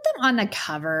 Put them on the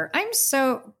cover.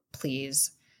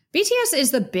 Please. BTS is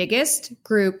the biggest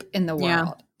group in the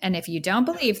world. Yeah. And if you don't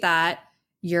believe that,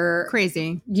 you're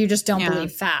crazy. You just don't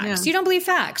believe facts. Yeah. You don't believe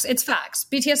facts. It's facts.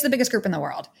 BTS is the biggest group in the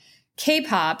world.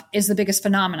 K-pop is the biggest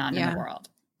phenomenon in the world.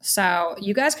 So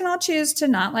you guys can all choose to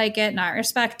not like it, not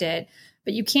respect it,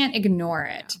 but you can't ignore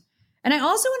it. And I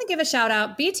also want to give a shout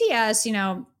out.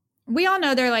 BTS, we all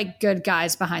know they're like good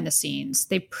guys behind the scenes.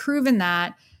 They've proven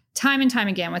that time and time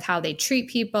again with how they treat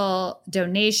people,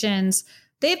 donations.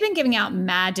 They've been giving out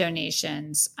mad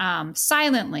donations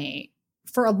silently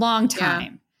for a long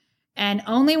time. And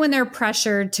only when they're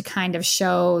pressured to kind of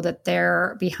show that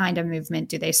they're behind a movement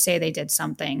do they say they did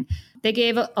something. They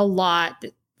gave a lot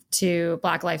to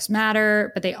Black Lives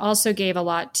Matter, but they also gave a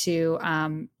lot to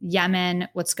Yemen,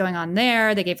 what's going on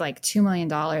there. They gave like $2 million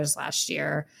last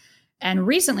year. And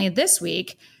recently, this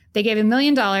week, they gave $1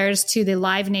 million to the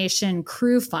Live Nation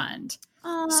Crew Fund.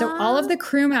 Aww. So all of the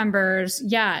crew members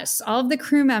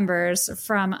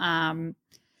from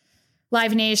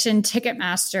Live Nation,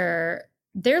 Ticketmaster,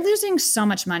 they're losing so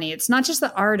much money. It's not just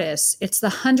the artists, it's the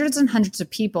hundreds and hundreds of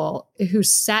people who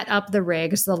set up the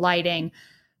rigs, the lighting,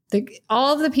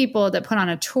 all of the people that put on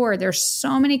a tour. There's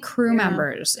so many crew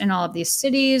members in all of these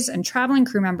cities and traveling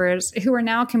crew members who are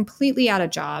now completely out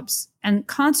of jobs, and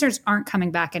concerts aren't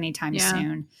coming back anytime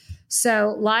soon.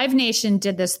 So Live Nation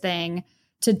did this thing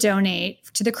to donate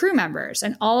to the crew members,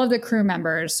 and all of the crew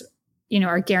members,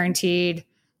 are guaranteed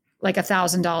like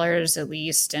 $1,000 at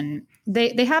least. And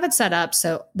they have it set up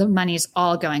so the money's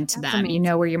all going to them. Amazing. You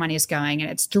know where your money is going,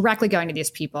 and it's directly going to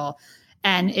these people.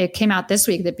 And it came out this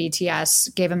week that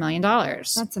BTS gave $1 million.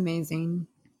 That's amazing.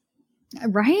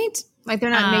 Right? Like they're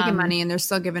not making money and they're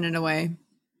still giving it away.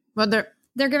 Well,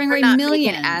 they're giving away not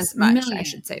millions. As much, I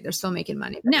should say. They're still making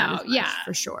money. No,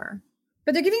 for sure.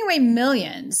 But they're giving away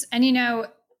millions. And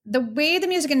the way the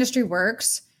music industry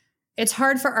works, it's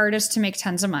hard for artists to make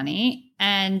tons of money.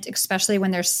 And especially when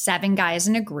there's 7 guys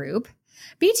in a group.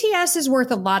 BTS is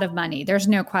worth a lot of money. There's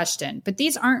no question. But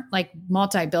these aren't like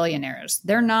multi-billionaires.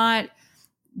 They're not.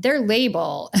 Their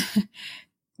label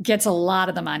gets a lot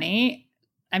of the money.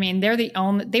 I mean, they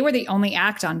were the only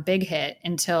act on Big Hit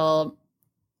until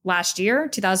last year,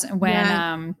 2000,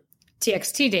 when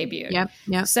TXT debuted.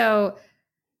 Yep. So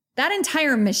that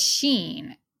entire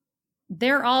machine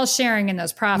they're all sharing in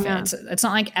those profits. Yeah. It's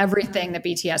not like everything that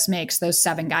BTS makes, those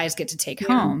 7 guys get to take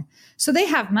home. So they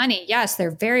have money. Yes,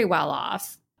 they're very well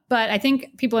off. But I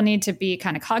think people need to be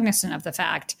kind of cognizant of the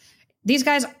fact these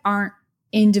guys aren't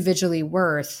individually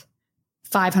worth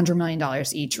 $500 million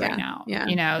each right now. Yeah.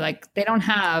 You know, like they don't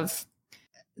have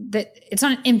that. It's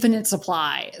not an infinite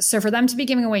supply. So for them to be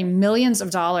giving away millions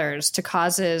of dollars to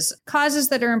causes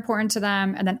that are important to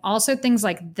them, and then also things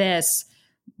like this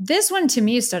one to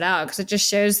me stood out because it just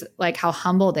shows like how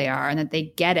humble they are and that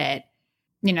they get it.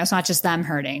 You know, it's not just them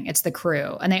hurting, it's the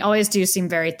crew. And they always do seem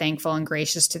very thankful and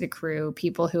gracious to the crew.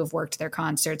 People who have worked their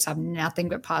concerts have nothing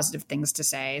but positive things to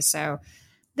say. So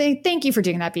thank you for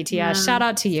doing that, BTS. Yeah. Shout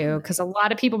out to you, because a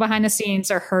lot of people behind the scenes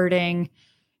are hurting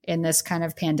in this kind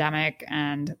of pandemic,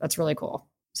 and that's really cool.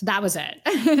 So that was it.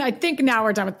 I think now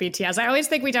we're done with BTS. I always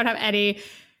think we don't have any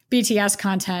BTS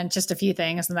content, just a few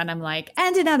things, and then I'm like,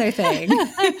 and another thing.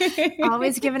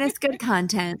 Always giving us good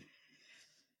content.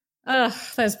 Ugh,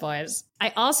 those boys.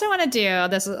 I also want to do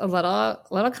this a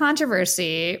little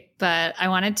controversy, but I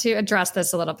wanted to address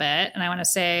this a little bit, and I want to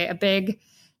say a big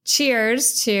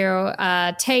cheers to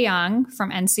Taehyung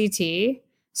from NCT.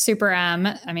 Super M.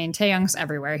 I mean, Taehyung's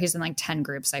everywhere. He's in like 10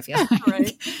 groups, I feel like.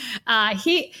 Right.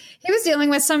 He was dealing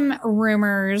with some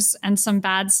rumors and some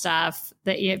bad stuff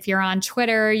that if you're on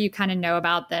Twitter, you kind of know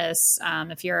about this.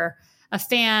 If you're a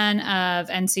fan of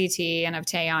NCT and of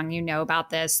Taehyung, you know about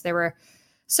this. There were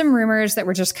some rumors that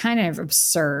were just kind of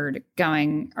absurd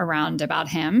going around about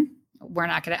him. I'm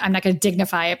not going to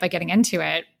dignify it by getting into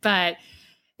it, but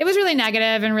it was really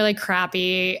negative and really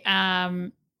crappy.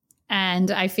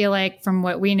 And I feel like from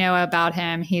what we know about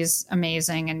him, he's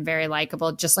amazing and very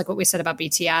likable, just like what we said about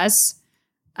BTS.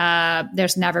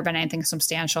 There's never been anything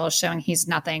substantial showing he's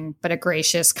nothing but a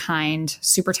gracious, kind,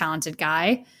 super talented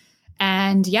guy.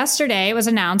 And yesterday it was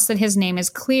announced that his name is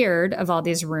cleared of all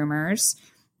these rumors.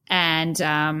 And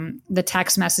the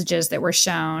text messages that were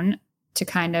shown to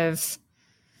kind of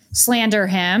slander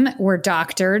him were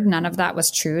doctored. None of that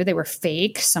was true. They were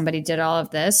fake. Somebody did all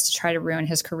of this to try to ruin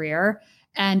his career.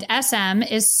 And SM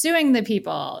is suing the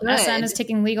people. Good. SM is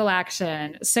taking legal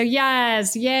action. So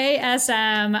yes, yay SM.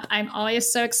 I'm always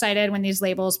so excited when these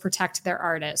labels protect their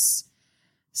artists.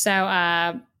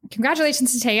 So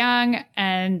congratulations to Taehyung,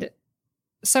 and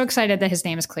so excited that his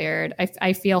name is cleared.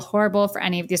 I feel horrible for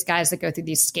any of these guys that go through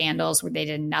these scandals where they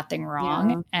did nothing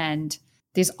wrong, and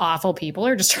these awful people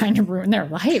are just trying to ruin their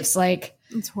lives. Like,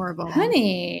 it's horrible,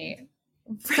 honey.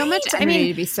 So much energy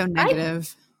to be so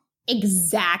negative.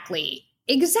 Exactly.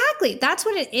 That's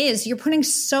what it is. You're putting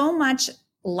so much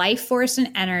life force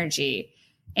and energy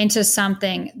into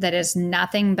something that is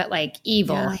nothing but like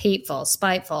evil, hateful,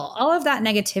 spiteful, all of that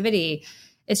negativity.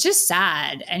 It's just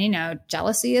sad. And, you know,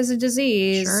 jealousy is a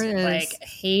disease. Sure is. Like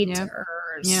haters.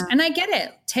 Yeah. And I get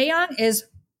it. Taehyung is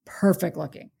perfect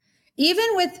looking. Even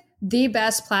with the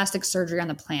best plastic surgery on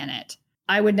the planet,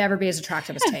 I would never be as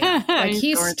attractive as Taehyung. Like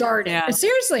he started. Yeah.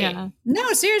 Seriously. Yeah.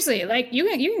 No, seriously. Like you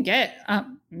can get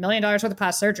 $1 million worth of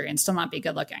plastic surgery and still not be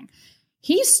good looking.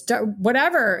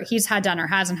 Whatever he's had done or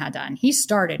hasn't had done, he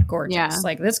started gorgeous. Yeah.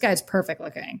 Like this guy's perfect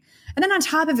looking. And then on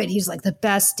top of it, he's like the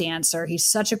best dancer. He's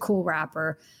such a cool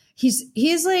rapper. He's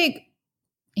the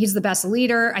best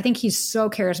leader. I think he's so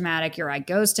charismatic. Your eye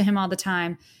goes to him all the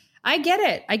time. I get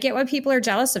it. I get why people are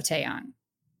jealous of Taehyung.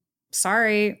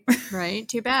 Sorry. Right.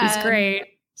 Too bad. He's great.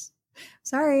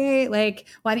 Sorry. Like,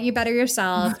 why don't you better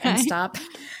yourself and stop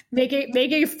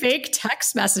making fake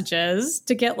text messages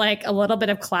to get like a little bit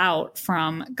of clout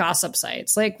from gossip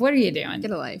sites? Like, what are you doing?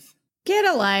 Get a life. Get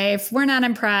a life. We're not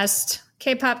impressed.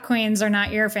 K-pop queens are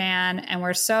not your fan, and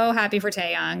we're so happy for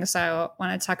Taehyung. So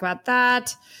want to talk about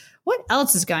that. What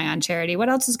else is going on, Charity? What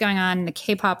else is going on in the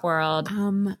K-pop world?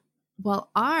 Well,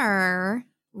 our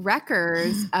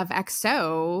records of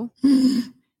EXO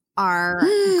are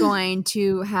going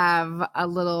to have a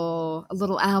little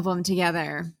album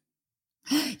together.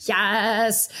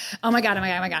 Yes. Oh my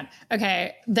God.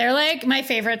 Okay. They're like my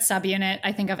favorite subunit,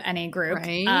 I think, of any group.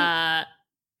 Right.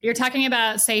 You're talking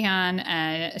about Sehun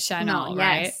and Chanel,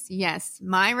 right? Yes.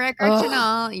 My record,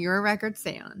 Chanel, your record,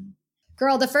 Sehun.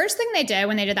 Girl, the first thing they did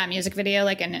when they did that music video,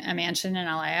 like in a mansion in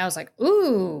LA, I was like,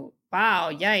 ooh, wow,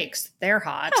 yikes, they're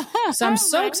hot. So I'm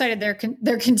so excited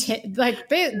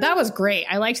that was great.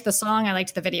 I liked the song. I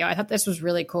liked the video. I thought this was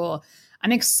really cool.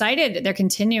 I'm excited they're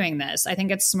continuing this. I think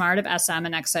it's smart of SM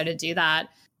and EXO to do that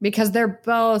because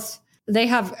they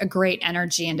have a great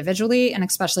energy individually and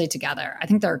especially together. I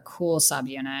think they're a cool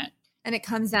subunit. And it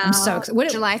comes out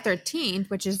July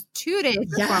 13th, which is 2 days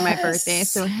before my birthday.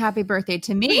 So happy birthday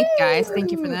to me, guys.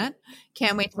 Thank you for that.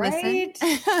 Can't wait to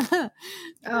listen.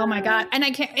 Oh my God. And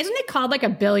I can't, isn't it called like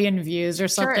 1 billion views or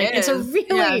something? Sure, it's a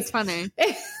really, it's funny.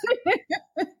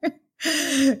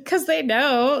 Because they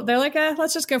know, they're like,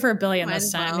 let's just go for 1 billion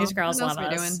this time. These girls love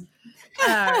us.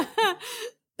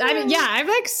 I mean,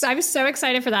 I'm so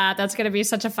excited for that. That's going to be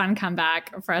such a fun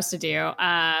comeback for us to do.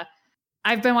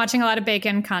 I've been watching a lot of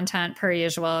Bacon content per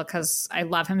usual because I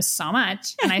love him so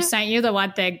much. And I sent you the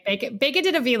one thing. Bacon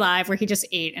did a V Live where he just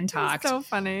ate and talked. So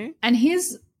funny. And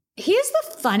he's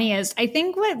the funniest. I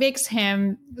think what makes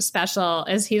him special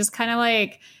is he's kind of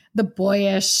like the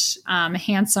boyish,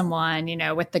 handsome one,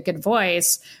 with the good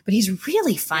voice, but he's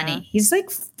really funny. Yeah. He's like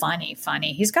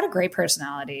funny. He's got a great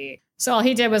personality. So all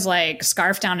he did was like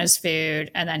scarf down his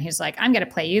food. And then he's like, I'm going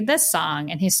to play you this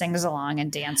song. And he sings along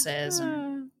and dances.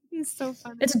 And he's so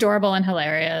funny. It's adorable and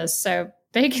hilarious. So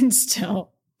Bacon's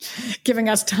still giving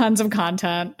us tons of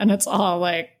content and it's all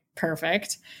like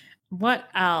perfect. What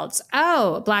else?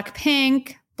 Oh,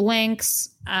 Blackpink, Blinks,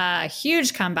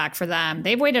 huge comeback for them.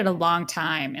 They've waited a long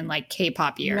time in like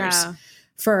K-pop years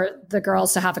for the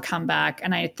girls to have a comeback.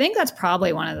 And I think that's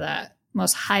probably one of the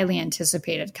most highly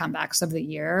anticipated comebacks of the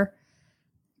year.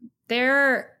 They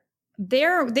were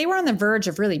on the verge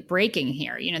of really breaking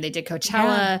here. They did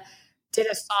Coachella, did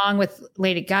a song with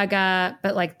Lady Gaga,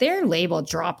 but like their label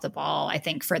dropped the ball, I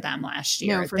think, for them last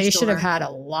year. They should have had a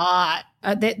lot.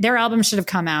 Their album should have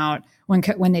come out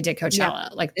when they did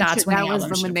Coachella. Like that's when the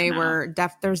album should have come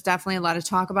out. There's definitely a lot of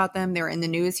talk about them. They were in the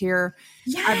news here.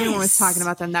 Yes. Everyone was talking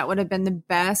about them. That would have been the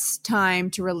best time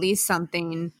to release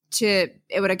something. It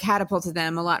would have catapulted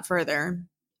them a lot further.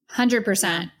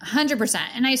 100%.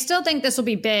 And I still think this will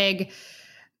be big.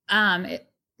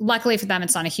 Luckily for them,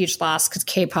 it's not a huge loss because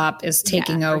K-pop is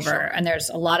taking over and there's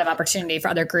a lot of opportunity for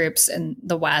other groups in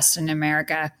the West and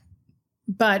America.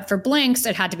 But for Blinks,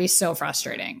 it had to be so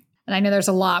frustrating. And I know there's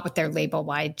a lot with their label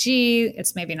YG.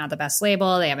 It's maybe not the best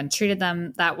label. They haven't treated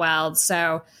them that well.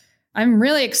 So I'm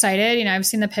really excited. I've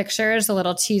seen the pictures, the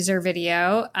little teaser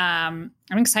video. I'm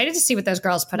excited to see what those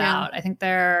girls put out. I think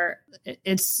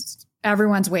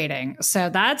everyone's waiting. So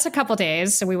that's a couple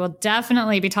days. So we will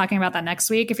definitely be talking about that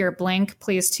next week. If you're Blink,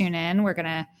 please tune in. We're going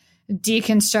to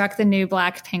deconstruct the new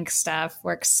Blackpink stuff.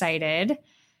 We're excited.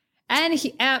 And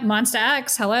at Monsta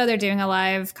X, hello, they're doing a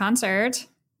live concert.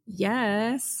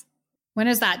 Yes. When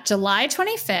is that? July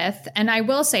 25th. And I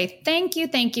will say thank you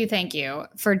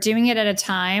for doing it at a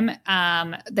time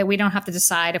that we don't have to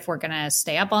decide if we're going to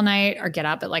stay up all night or get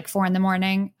up at like 4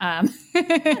 a.m. I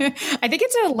think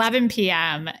it's 11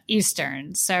 p.m.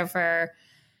 Eastern. So for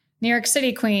New York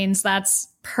City queens, that's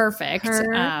perfect.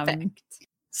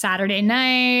 Saturday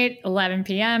night, 11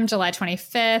 p.m., July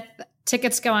 25th.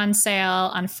 Tickets go on sale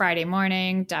on Friday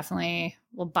morning. Definitely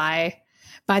will buy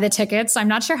the tickets. I'm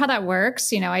not sure how that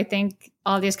works. I think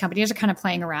all these companies are kind of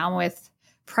playing around with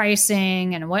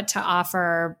pricing and what to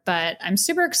offer, but I'm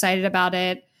super excited about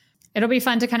it. It'll be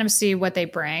fun to kind of see what they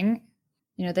bring.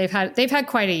 They've had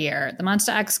quite a year. The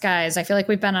Monsta X guys, I feel like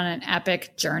we've been on an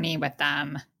epic journey with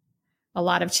them. A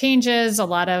lot of changes, a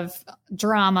lot of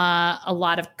drama, a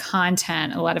lot of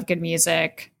content, a lot of good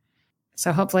music.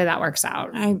 So hopefully that works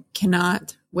out. I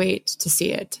cannot wait to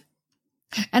see it.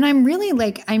 And I'm really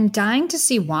I'm dying to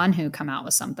see Wonho come out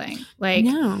with something.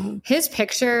 His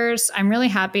pictures, I'm really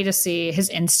happy to see his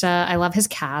Insta. I love his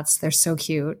cats. They're so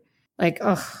cute.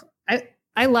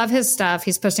 I love his stuff.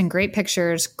 He's posting great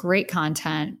pictures, great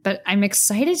content, but I'm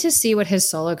excited to see what his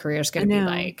solo career is going to be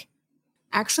like.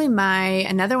 Actually,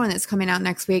 another one that's coming out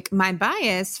next week, my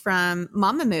bias from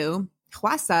Mamamoo,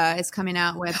 Hwasa, is coming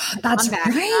out with That's comeback.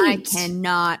 Right. I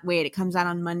cannot wait. It comes out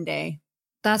on Monday.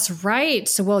 That's right.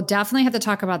 So we'll definitely have to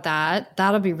talk about that.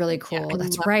 That'll be really cool. Yeah,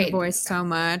 that's right. The voice so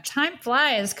much. Time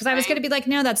flies because I was going to be like,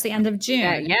 no, that's the end of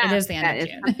June. It is the end of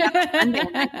June.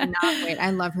 I cannot wait. I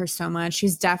love her so much.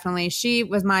 She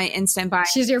was my instant buy.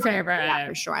 She's your favorite. Yeah,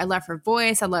 for sure. I love her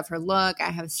voice. I love her look. I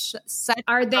have such.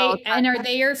 Are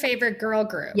they your favorite girl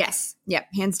group? Yes. Yep.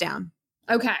 Hands down.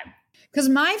 Okay. Because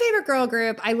my favorite girl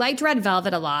group, I liked Red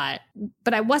Velvet a lot,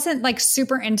 but I wasn't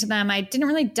super into them. I didn't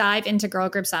really dive into girl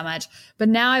groups that much. But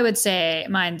now I would say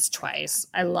mine's Twice.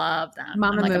 I love them.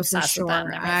 Mamamoo for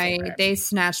sure. They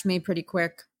snatched me pretty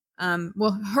quick.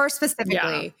 Her specifically.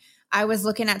 Yeah. I was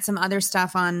looking at some other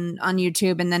stuff on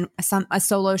YouTube, and then a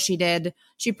solo she did.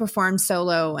 She performed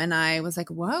solo, and I was like,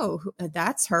 "Whoa,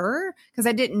 that's her!" Because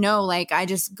I didn't know.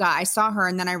 I saw her,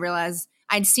 and then I realized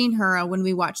I'd seen her when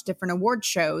we watched different award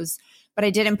shows. But I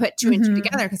didn't put two and two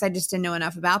together because I just didn't know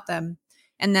enough about them.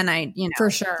 And then for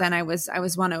sure. Then I was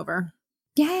won over.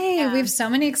 Yay. Yeah. We have so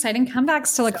many exciting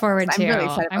comebacks to look forward to. I'm really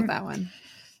excited about that one.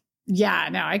 Yeah,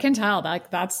 no, I can tell.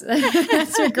 That's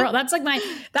your girl. That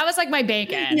was like my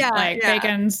Bacon. Yeah.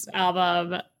 Bacon's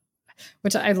album,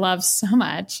 which I love so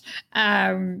much.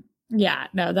 Yeah,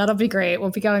 no, that'll be great.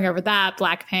 We'll be going over that.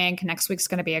 Blackpink. Next week's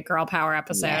going to be a girl power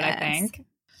episode, I think.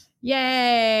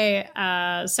 Yay.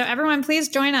 So everyone, please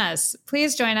join us.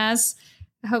 Please join us.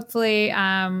 Hopefully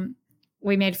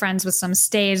we made friends with some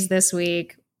stays this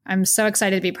week. I'm so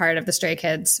excited to be part of the Stray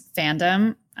Kids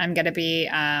fandom. I'm going to be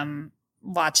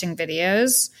watching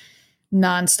videos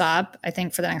nonstop, I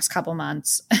think, for the next couple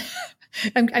months.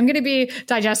 I'm going to be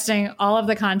digesting all of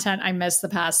the content I missed the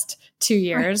past 2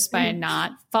 years by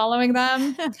not following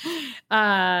them.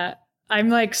 I'm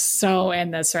like so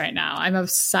in this right now. I'm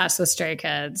obsessed with Stray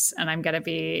Kids, and I'm going to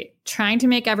be trying to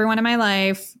make everyone in my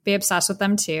life be obsessed with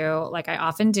them too, like I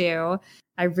often do.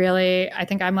 I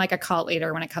think I'm like a cult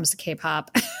leader when it comes to K-pop.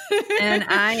 And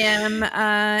I am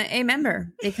a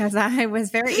member because I was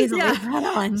very easily brought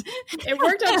on. It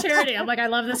worked on Charity. I'm like, I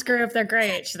love this group. They're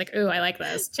great. She's like, ooh, I like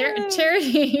this.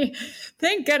 Charity,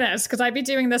 thank goodness, because I'd be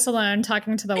doing this alone,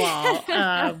 talking to the wall.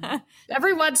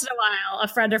 Every once in a while, a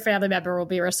friend or family member will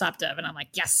be receptive. And I'm like,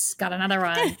 yes, got another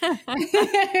one.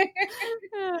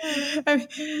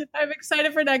 I'm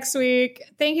excited for next week.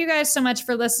 Thank you guys so much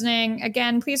for listening.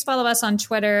 Again, please follow us on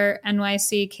Twitter,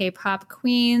 NYC K-Pop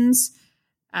Queens.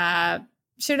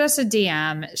 Shoot us a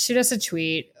DM, shoot us a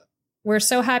tweet. We're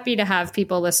so happy to have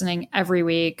people listening every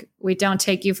week. We don't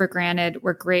take you for granted.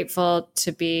 We're grateful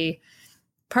to be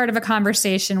part of a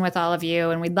conversation with all of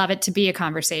you, and we'd love it to be a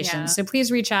conversation. Yeah. So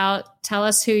please reach out. Tell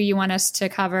us who you want us to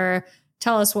cover.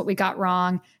 Tell us what we got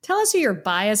wrong. Tell us who your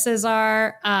biases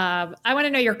are. I want to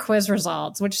know your quiz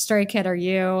results. Which Stray Kid are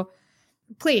you?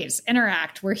 Please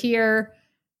interact. We're here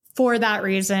for that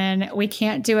reason. We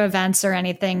can't do events or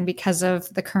anything because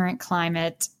of the current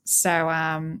climate.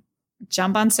 So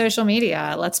jump on social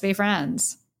media. Let's be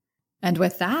friends. And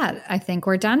with that, I think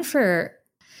we're done for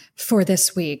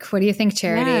this week. What do you think,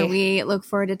 Charity? Yeah, we look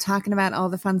forward to talking about all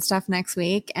the fun stuff next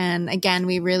week. And again,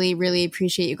 we really, really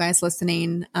appreciate you guys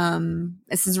listening.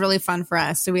 This is really fun for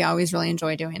us. So we always really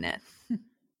enjoy doing it.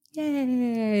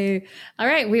 Yay. All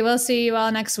right. We will see you all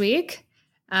next week.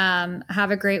 Have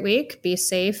a great week. Be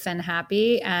safe and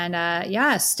happy.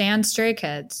 And stand Stray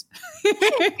Kids.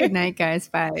 Good night, guys.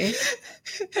 Bye.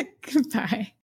 Goodbye.